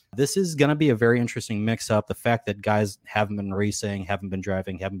 So this is going to be a very interesting mix up. The fact that guys haven't been racing, haven't been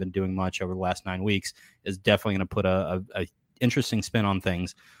driving, haven't been doing much over the last 9 weeks is definitely going to put a interesting spin on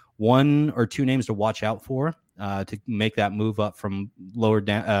things. 1 or 2 names to watch out for to make that move up from lower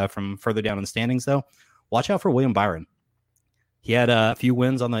down, from further down in the standings, though. Watch out for William Byron. He had a few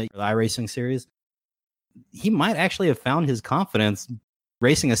wins on the iRacing series. He might actually have found his confidence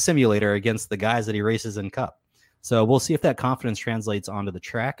racing a simulator against the guys that he races in Cup. So we'll see if that confidence translates onto the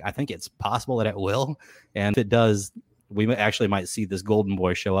track. I think it's possible that it will. And if it does, we actually might see this golden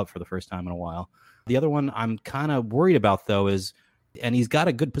boy show up for the first time in a while. The other one I'm kind of worried about, though, is, and he's got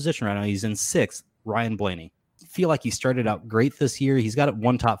a good position right now. He's in 6th, Ryan Blaney. I feel like he started out great this year. He's got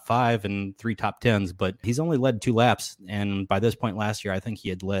 1 top 5 and 3 top 10s, but he's only led 2 laps. And by this point last year, I think he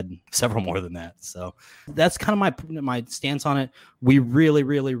had led several more than that. So that's kind of my stance on it. We really,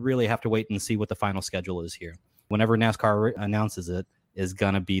 really, really have to wait and see what the final schedule is here. Whenever NASCAR announces it, is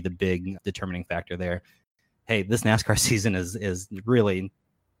going to be the big determining factor there. Hey, this NASCAR season is really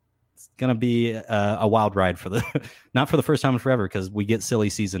going to be a wild ride for not for the first time in forever, because we get silly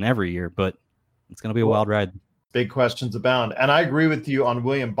season every year, but it's going to be a wild ride. Big questions abound. And I agree with you on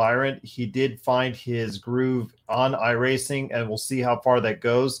William Byron. He did find his groove on iRacing, and we'll see how far that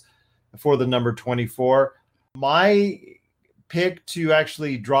goes for the number 24. My pick to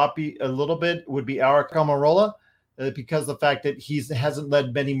actually drop a little bit would be Aric Almirola, because the fact that he hasn't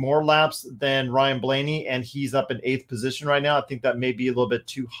led many more laps than Ryan Blaney, and he's up in 8th position right now. I think that may be a little bit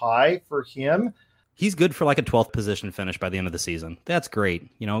too high for him. He's good for like a 12th position finish by the end of the season. That's great.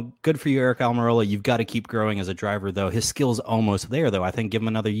 You know, good for you, Aric Almirola. You've got to keep growing as a driver, though. His skill's almost there, though. I think give him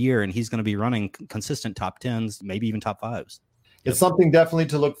another year, and he's going to be running consistent top 10s, maybe even top 5s. It's something definitely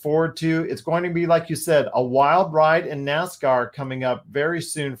to look forward to. It's going to be, like you said, a wild ride in NASCAR coming up very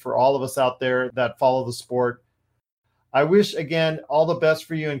soon for all of us out there that follow the sport. I wish, again, all the best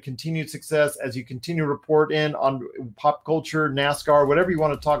for you and continued success as you continue to report in on pop culture, NASCAR, whatever you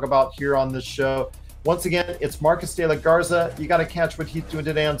want to talk about here on this show. Once again, it's Marcus de la Garza. You got to catch what he's doing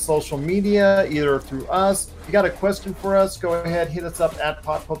today on social media, either through us. If you got a question for us, go ahead, hit us up at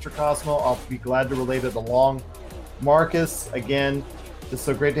Pop Culture Cosmo. I'll be glad to relate it along. Marcus, again, it's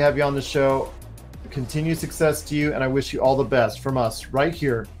so great to have you on the show. Continued success to you, and I wish you all the best from us right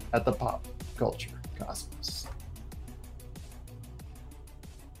here at the Pop Culture Cosmos.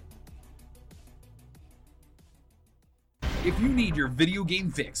 If you need your video game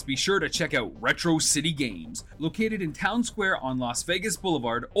fix, be sure to check out Retro City Games. Located in Town Square on Las Vegas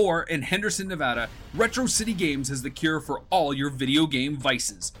Boulevard or in Henderson, Nevada, Retro City Games has the cure for all your video game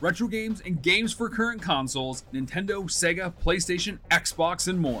vices. Retro games and games for current consoles, Nintendo, Sega, PlayStation, Xbox,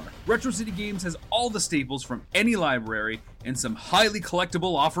 and more. Retro City Games has all the staples from any library and some highly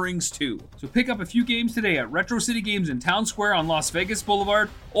collectible offerings too. So pick up a few games today at Retro City Games in Town Square on Las Vegas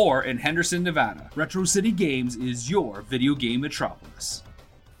Boulevard or in Henderson, Nevada. Retro City Games is your video game metropolis.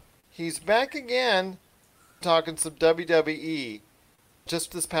 He's back again talking some WWE.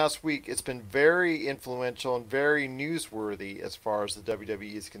 Just this past week, it's been very influential and very newsworthy as far as the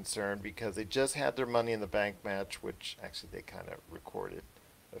WWE is concerned, because they just had their Money in the Bank match, which actually they kind of recorded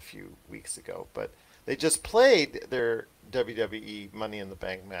a few weeks ago, but they just played their WWE Money in the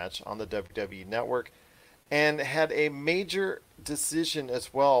Bank match on the WWE Network. and had a major decision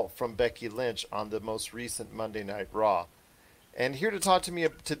as well from Becky Lynch on the most recent Monday Night Raw. And here to talk to me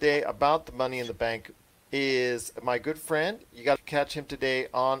today about the Money in the Bank is my good friend. You got to catch him today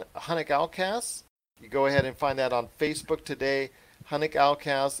on Hunnick Outcast. You go ahead and find that on Facebook today. Hunnick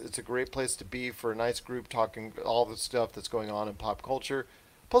Outcast. It's a great place to be for a nice group talking all the stuff that's going on in pop culture.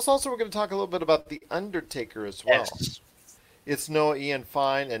 Plus, also, we're going to talk a little bit about The Undertaker as well. Yes. It's Noah Ian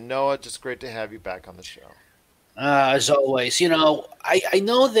Fine. And Noah, just great to have you back on the show. As always, you know, I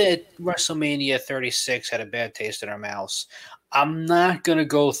know that WrestleMania 36 had a bad taste in our mouths. I'm not going to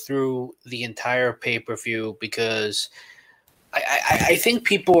go through the entire pay-per-view because I think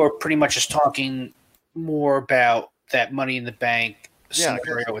people are pretty much just talking more about that Money in the Bank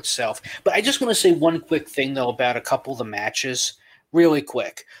scenario itself. But I just want to say one quick thing, though, about a couple of the matches really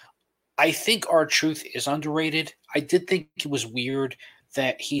quick. I think R-Truth is underrated. I did think it was weird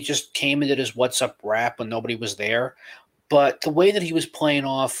that he just came and did his What's Up rap when nobody was there. But the way that he was playing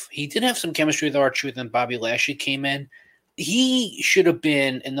off, he did have some chemistry with R-Truth, and Bobby Lashley came in. He should have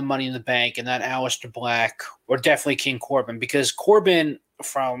been in the Money in the Bank and not Aleister Black or definitely King Corbin, because Corbin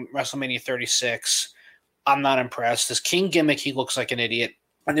from WrestleMania 36, I'm not impressed. His King gimmick, he looks like an idiot,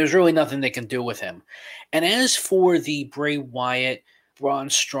 and there's really nothing they can do with him. And as for the Bray Wyatt, Braun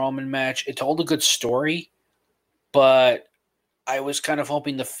Strowman match, it told a good story, but I was kind of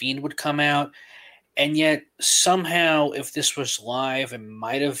hoping The Fiend would come out. And yet, somehow, if this was live, it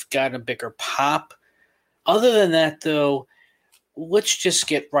might have gotten a bigger pop. Other than that, though, let's just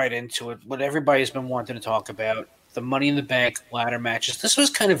get right into it. What everybody's been wanting to talk about, the Money in the Bank ladder matches. This was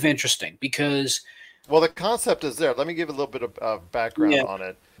kind of interesting because... Well, the concept is there. Let me give a little bit of background on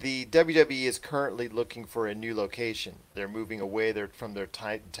it. The WWE is currently looking for a new location. They're moving away from their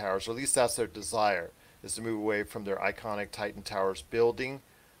Titan Towers, or at least that's their desire, is to move away from their iconic Titan Towers building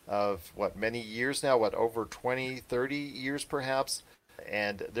of, many years now? Over 20, 30 years perhaps?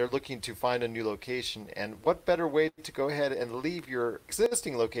 And they're looking to find a new location. And what better way to go ahead and leave your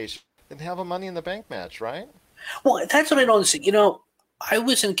existing location than have a Money in the Bank match, right? Well, that's what I don't see. You know, I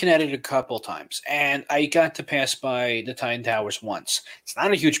was in Connecticut a couple times, and I got to pass by the Titan Towers once. It's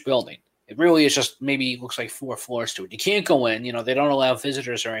not a huge building. It really is just maybe looks like 4 floors to it. You can't go in. You know, they don't allow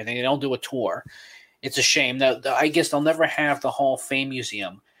visitors or anything. They don't do a tour. It's a shame. Now, I guess they'll never have the Hall of Fame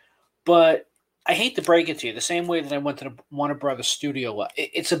Museum. But I hate to break it to you, the same way that I went to the Warner Brothers studio.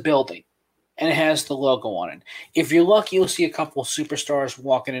 It's a building, and it has the logo on it. If you're lucky, you'll see a couple of superstars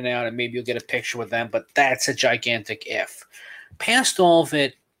walking in and out, and maybe you'll get a picture with them, but that's a gigantic if. Past all of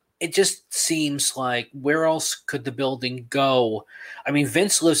it, it just seems like where else could the building go? I mean,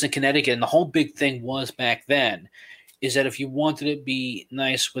 Vince lives in Connecticut, and the whole big thing was back then is that if you wanted to be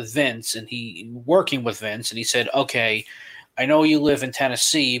nice with Vince, and working with Vince, and he said, okay, I know you live in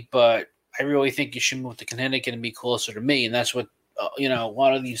Tennessee, but I really think you should move to Connecticut and be closer to me. And that's what, a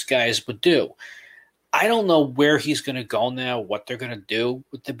lot of these guys would do. I don't know where he's going to go now, what they're going to do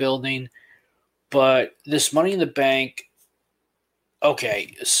with the building. But this Money in the Bank,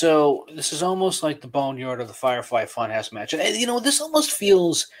 okay, so this is almost like the Boneyard or the Firefly Funhouse match. And, this almost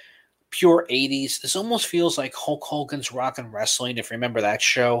feels pure 80s. This almost feels like Hulk Hogan's Rockin' Wrestling, if you remember that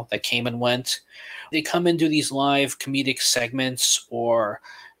show that came and went. They come and do these live comedic segments, or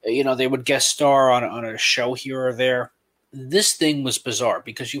they would guest star on a show here or there. This thing was bizarre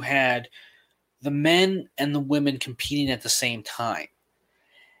because you had the men and the women competing at the same time.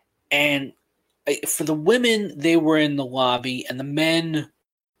 And for the women, they were in the lobby, and the men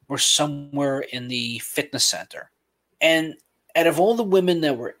were somewhere in the fitness center. And out of all the women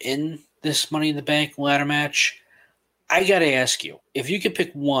that were in this Money in the Bank ladder match, I got to ask you, if you could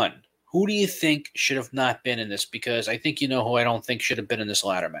pick one, who do you think should have not been in this? Because I think you know who I don't think should have been in this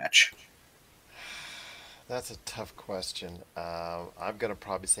ladder match. That's a tough question. I'm going to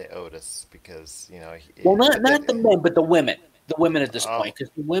probably say Otis because, Well, not the men, but the women. The women at this point.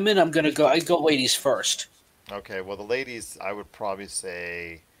 Because the women, I'd go ladies first. Okay, well, the ladies, I would probably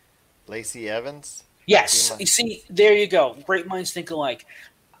say Lacey Evans. Yes. You see, there you go. Great minds think alike.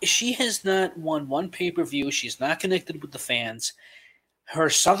 She has not won one pay-per-view. She's not connected with the fans. Her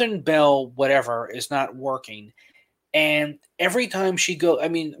Southern Belle, whatever, is not working. And every time she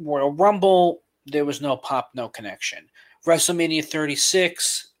Royal Rumble, there was no pop, no connection. WrestleMania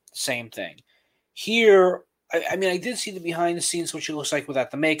 36, same thing. Here, I did see the behind the scenes, what she looks like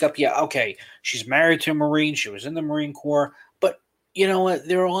without the makeup. Yeah, okay, she's married to a Marine. She was in the Marine Corps. But you know what?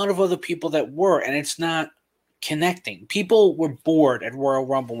 There are a lot of other people that were, and it's not connecting. People were bored at Royal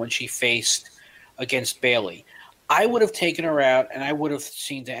Rumble when she faced against Bayley. I would have taken her out, and I would have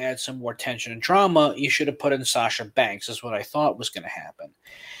seen to add some more tension and drama. You should have put in Sasha Banks, is what I thought was going to happen.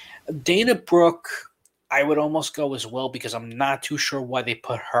 Dana Brooke, I would almost go as well because I'm not too sure why they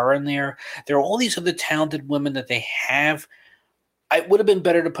put her in there. There are all these other talented women that they have. It would have been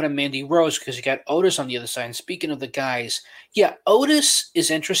better to put in Mandy Rose because you got Otis on the other side. And speaking of the guys, yeah, Otis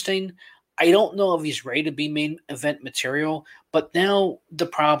is interesting. I don't know if he's ready to be main event material, but now the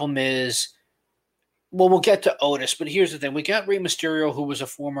problem is, well, we'll get to Otis, but here's the thing. We got Rey Mysterio, who was a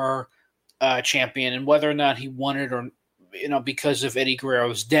former champion, and whether or not he won it or, because of Eddie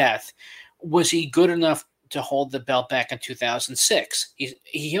Guerrero's death, was he good enough to hold the belt back in 2006?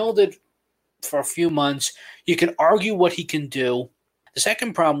 He held it for a few months. You can argue what he can do. The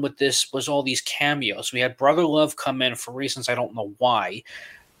second problem with this was all these cameos. We had Brother Love come in for reasons I don't know why.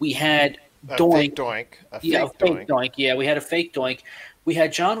 We had Doink. Fake Doink. Fake Doink. Yeah, we had a fake Doink. We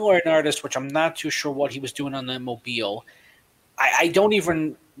had John Laurinaitis, which I'm not too sure what he was doing on the mobile. I don't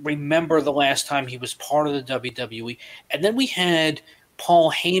even remember the last time he was part of the WWE. And then we had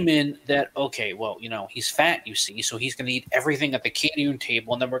Paul Heyman he's fat, you see, so he's going to eat everything at the catering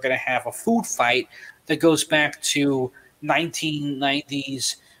table, and then we're going to have a food fight that goes back to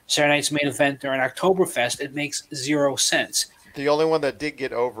 1990s Saturday Night's Main Event during Oktoberfest. It makes zero sense. The only one that did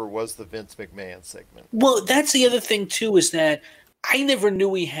get over was the Vince McMahon segment. Well, that's the other thing, too, is that I never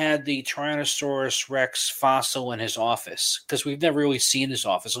knew he had the Tyrannosaurus Rex fossil in his office because we've never really seen his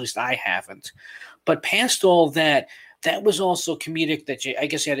office. At least I haven't. But past all that, that was also comedic that I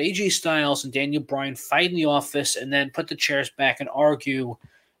guess you had AJ Styles and Daniel Bryan fight in the office and then put the chairs back and argue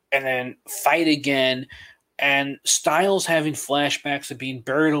and then fight again. And Styles having flashbacks of being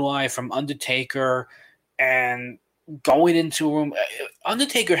buried alive from Undertaker and going into a room.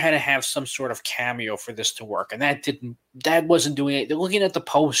 Undertaker had to have some sort of cameo for this to work, and that wasn't doing it. They're looking at the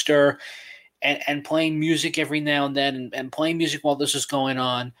poster and playing music every now and then and playing music while this is going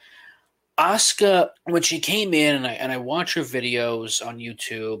on. Asuka, when she came in, and I watch her videos on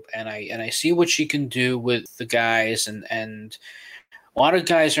YouTube, and I see what she can do with the guys, and a lot of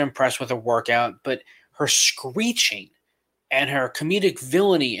guys are impressed with her workout, but her screeching and her comedic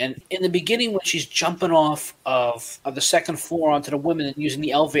villainy, and in the beginning when she's jumping off of the second floor onto the women and using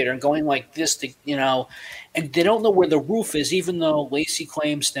the elevator and going like this to, and they don't know where the roof is, even though Lacey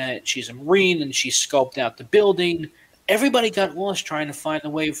claims that she's a Marine and she scoped out the building. Everybody got lost trying to find a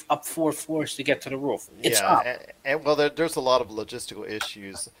way up 4 floors to get to the roof. It's up. And there's a lot of logistical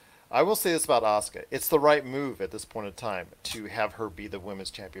issues. I will say this about Asuka. It's the right move at this point in time to have her be the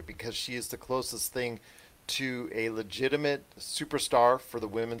women's champion because she is the closest thing to a legitimate superstar for the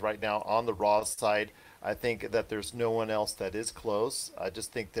women right now on the Raw side. I think that there's no one else that is close. I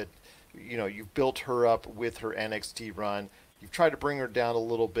just think that, you've built her up with her NXT run. You've tried to bring her down a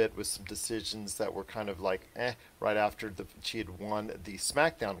little bit with some decisions that were kind of like, right after she had won the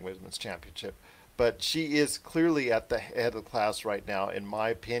SmackDown Women's Championship. But she is clearly at the head of the class right now, in my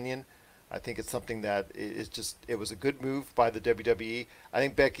opinion. I think it's something that it was a good move by the WWE. I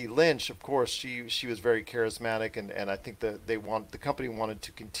think Becky Lynch, of course, she was very charismatic, and I think that the company wanted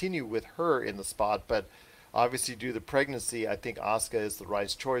to continue with her in the spot, but obviously due to the pregnancy, I think Asuka is the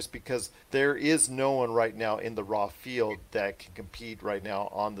right choice because there is no one right now in the Raw field that can compete right now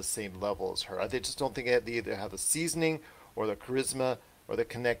on the same level as her. They just don't think they either have the seasoning or the charisma or the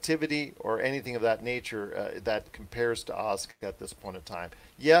connectivity or anything of that nature that compares to Asuka at this point in time.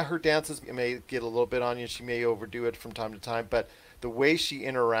 Yeah, her dances may get a little bit on you. She may overdo it from time to time, but the way she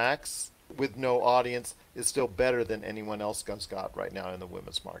interacts with no audience is still better than anyone else has got right now in the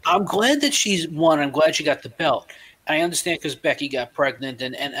women's market. I'm glad that she's won. I'm glad she got the belt. I understand because Becky got pregnant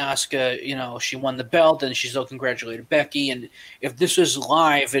and Asuka, she won the belt and she still congratulated Becky. And if this was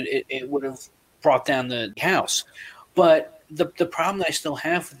live, it would have brought down the house. But the problem I still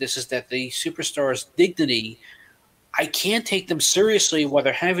have with this is that the superstar's dignity, I can't take them seriously while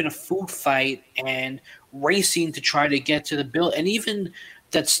they're having a food fight and racing to try to get to the bill. And even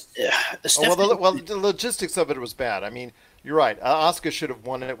that's the logistics of it was bad. I mean, you're right. Asuka should have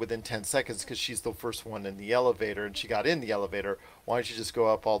won it within 10 seconds because she's the first one in the elevator, and she got in the elevator. Why don't you just go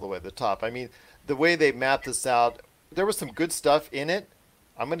up all the way to the top? I mean, the way they mapped this out, there was some good stuff in it.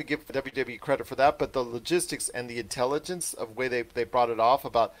 I'm going to give WWE credit for that, but the logistics and the intelligence of the way they brought it off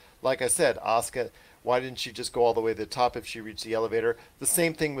about, like I said, Asuka, why didn't she just go all the way to the top if she reached the elevator? The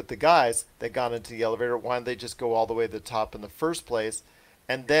same thing with the guys that got into the elevator. Why didn't they just go all the way to the top in the first place?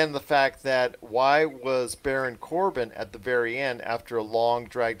 And then the fact that why was Baron Corbin at the very end after a long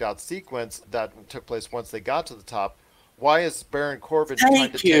dragged out sequence that took place once they got to the top? Why is Baron Corbin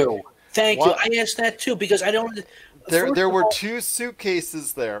trying to Thank you. I asked that too because I don't. There were two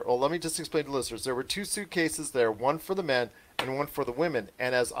suitcases there. Well, let me just explain to listeners. There were two suitcases there, one for the men and one for the women.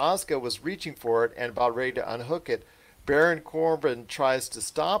 And as Asuka was reaching for it and about ready to unhook it, Baron Corbin tries to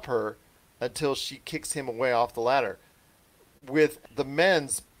stop her until she kicks him away off the ladder with the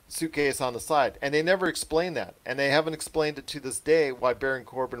men's suitcase on the side. And they never explained that. And they haven't explained it to this day why Baron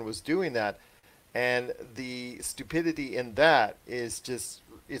Corbin was doing that. And the stupidity in that is just,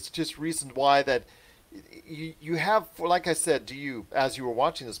 it's just reasons why that you have, like I said to you as you were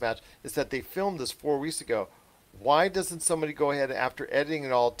watching this match, is that they filmed this 4 weeks ago. Why doesn't somebody go ahead after editing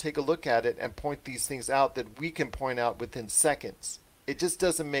it all, take a look at it and point these things out that we can point out within seconds? It just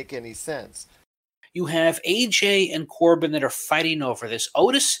doesn't make any sense. You have AJ and Corbin that are fighting over this.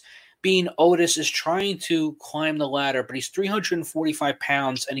 Otis, being Otis, is trying to climb the ladder, but he's 345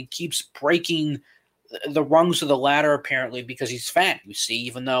 pounds and he keeps breaking the rungs of the ladder apparently because he's fat, you see,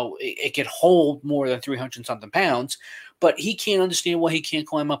 even though it could hold more than 300 something pounds. But he can't understand why he can't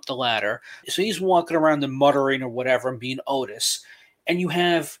climb up the ladder. So he's walking around and muttering or whatever and being Otis. And you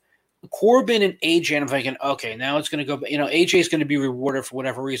have Corbin and AJ, and I'm thinking, okay, now it's going to go, AJ is going to be rewarded for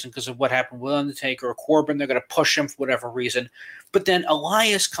whatever reason because of what happened with Undertaker, or Corbin, they're going to push him for whatever reason. But then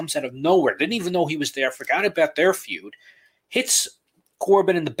Elias comes out of nowhere, didn't even know he was there, forgot about their feud, hits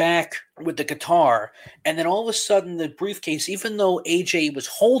Corbin in the back with the guitar, and then all of a sudden the briefcase, even though AJ was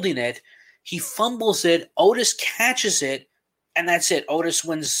holding it, he fumbles it, Otis catches it, and that's it. Otis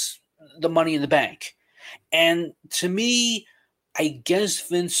wins the Money in the Bank. And to me, I guess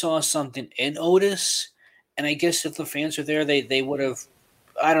Vince saw something in Otis, and I guess if the fans are there, they would have,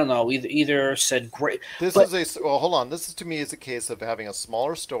 I don't know, either said great. Hold on. This is, to me, is a case of having a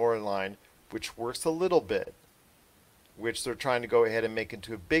smaller storyline, which works a little bit, which they're trying to go ahead and make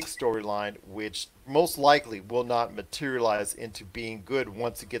into a big storyline, which most likely will not materialize into being good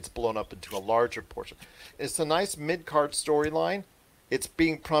once it gets blown up into a larger portion. It's a nice mid-card storyline. It's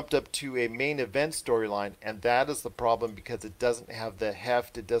being pumped up to a main event storyline, and that is the problem because it doesn't have the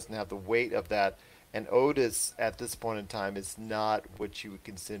heft, it doesn't have the weight of that. And Otis, at this point in time, is not what you would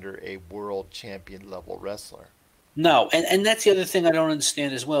consider a world champion level wrestler. No, and that's the other thing I don't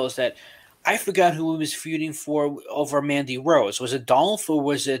understand as well, is that I forgot who he was feuding for over Mandy Rose. Was it Dolph or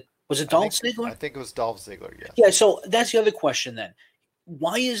was it Dolph Ziggler? I think it was Dolph Ziggler, yes. Yeah, so that's the other question then.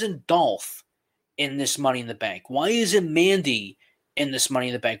 Why isn't Dolph in this Money in the Bank? Why isn't Mandy in this Money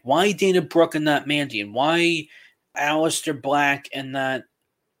in the Bank? Why Dana Brooke and not Mandy? And why Aleister Black and not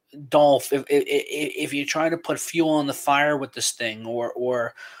Dolph? If you're trying to put fuel on the fire with this thing,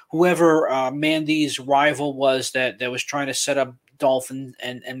 or whoever Mandy's rival was that was trying to set up Dolph and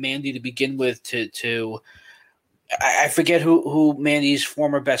Mandy to begin with to I forget who Mandy's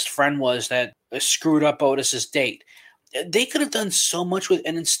former best friend was that screwed up Otis's date. They could have done so much with,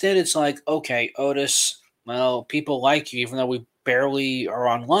 and instead it's like, okay, Otis, well, people like you, even though we barely are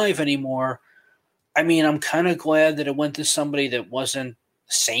on live anymore. I mean, I'm kind of glad that it went to somebody that wasn't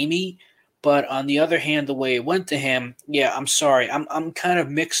samey, but on the other hand, the way it went to him, yeah, I'm sorry. I'm kind of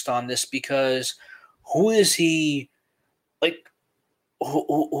mixed on this because who is he, like,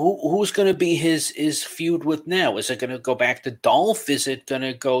 who's going to be his feud with now? Is it going to go back to Dolph? Is it going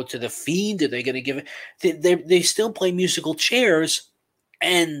to go to the Fiend? Are they going to give it? They still play musical chairs,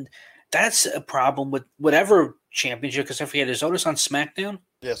 and that's a problem with whatever championship. Because I forget, is Otis on SmackDown?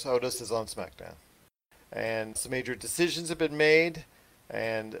 Yes, Otis is on SmackDown, and some major decisions have been made,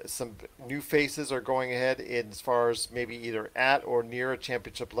 and some new faces are going ahead as far as maybe either at or near a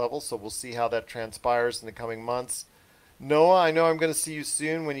championship level. So we'll see how that transpires in the coming months. Noah, I know I'm going to see you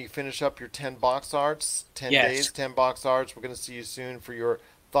soon when you finish up your 10 box arts. 10 days, 10 box arts. We're going to see you soon for your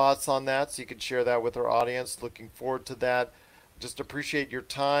thoughts on that, so you can share that with our audience. Looking forward to that. Just appreciate your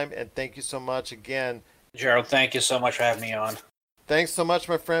time, and thank you so much again. Gerald, thank you so much for having me on. Thanks so much,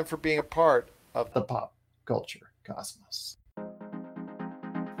 my friend, for being a part of the Pop Culture Cosmos.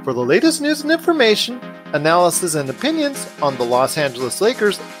 For the latest news and information, analysis and opinions on the Los Angeles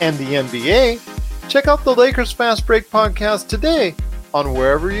Lakers and the NBA, check out the Lakers Fast Break podcast today on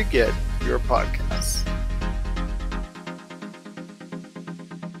wherever you get your podcasts.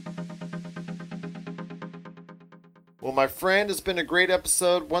 Well, my friend, it's been a great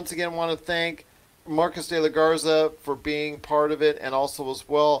episode. Once again, I want to thank Marcus De La Garza for being part of it, and also as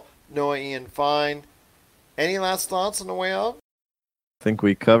well, Noah Ian Fine. Any last thoughts on the way out? I think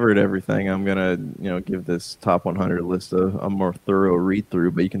we covered everything. I'm gonna, give this top 100 list a more thorough read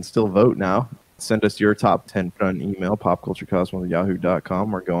through, but you can still vote now. Send us your top 10 on email,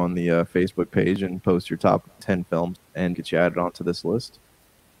 popculturecosmos@yahoo.com, or go on the Facebook page and post your top 10 films and get you added onto this list.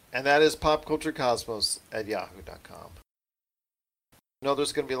 And that is popculturecosmos@yahoo.com. I know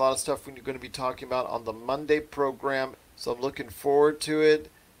there's going to be a lot of stuff we're going to be talking about on the Monday program, so I'm looking forward to it.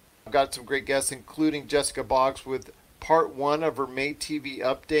 I've got some great guests, including Jessica Boggs with part 1 of her May TV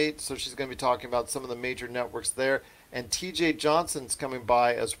update. So she's going to be talking about some of the major networks there. And TJ Johnson's coming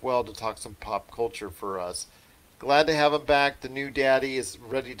by as well to talk some pop culture for us. Glad to have him back. The new daddy is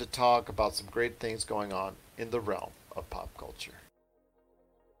ready to talk about some great things going on in the realm of pop culture.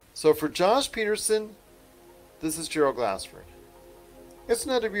 So for Josh Peterson, this is Gerald Glassford. It's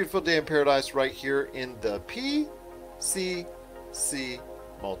another beautiful day in paradise right here in the PCC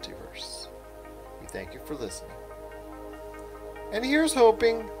multiverse. We thank you for listening. And here's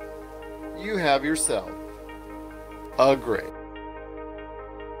hoping you have yourself a great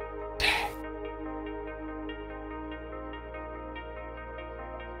day.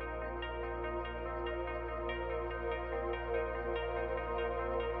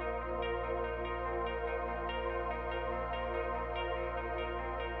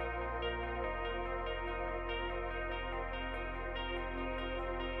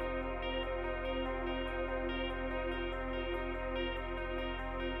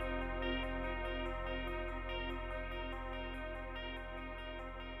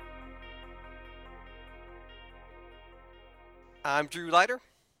 I'm Drew Leiter.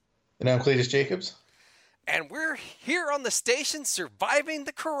 And I'm Cletus Jacobs. And we're here on the station surviving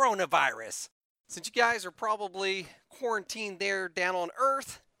the coronavirus. Since you guys are probably quarantined there down on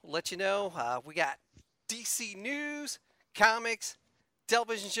Earth, we'll let you know we got DC news, comics,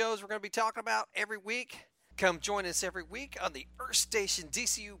 television shows we're going to be talking about every week. Come join us every week on the Earth Station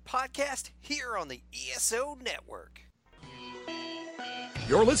DCU podcast here on the ESO Network.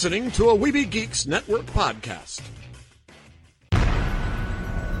 You're listening to a Weeby Geeks Network podcast.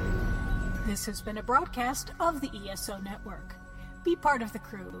 This has been a broadcast of the ESO Network. Be part of the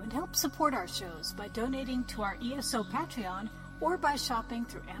crew and help support our shows by donating to our ESO Patreon or by shopping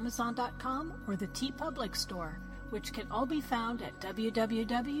through Amazon.com or the TeePublic store, which can all be found at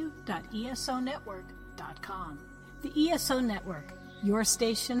www.esonetwork.com. The ESO Network, your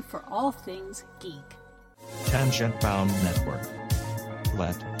station for all things geek. Tangent Bound Network.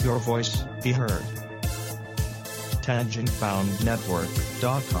 Let your voice be heard.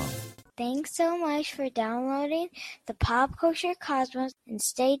 TangentBoundNetwork.com. Thanks so much for downloading the Pop Culture Cosmos, and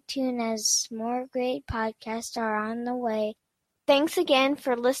stay tuned as more great podcasts are on the way. Thanks again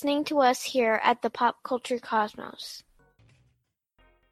for listening to us here at the Pop Culture Cosmos.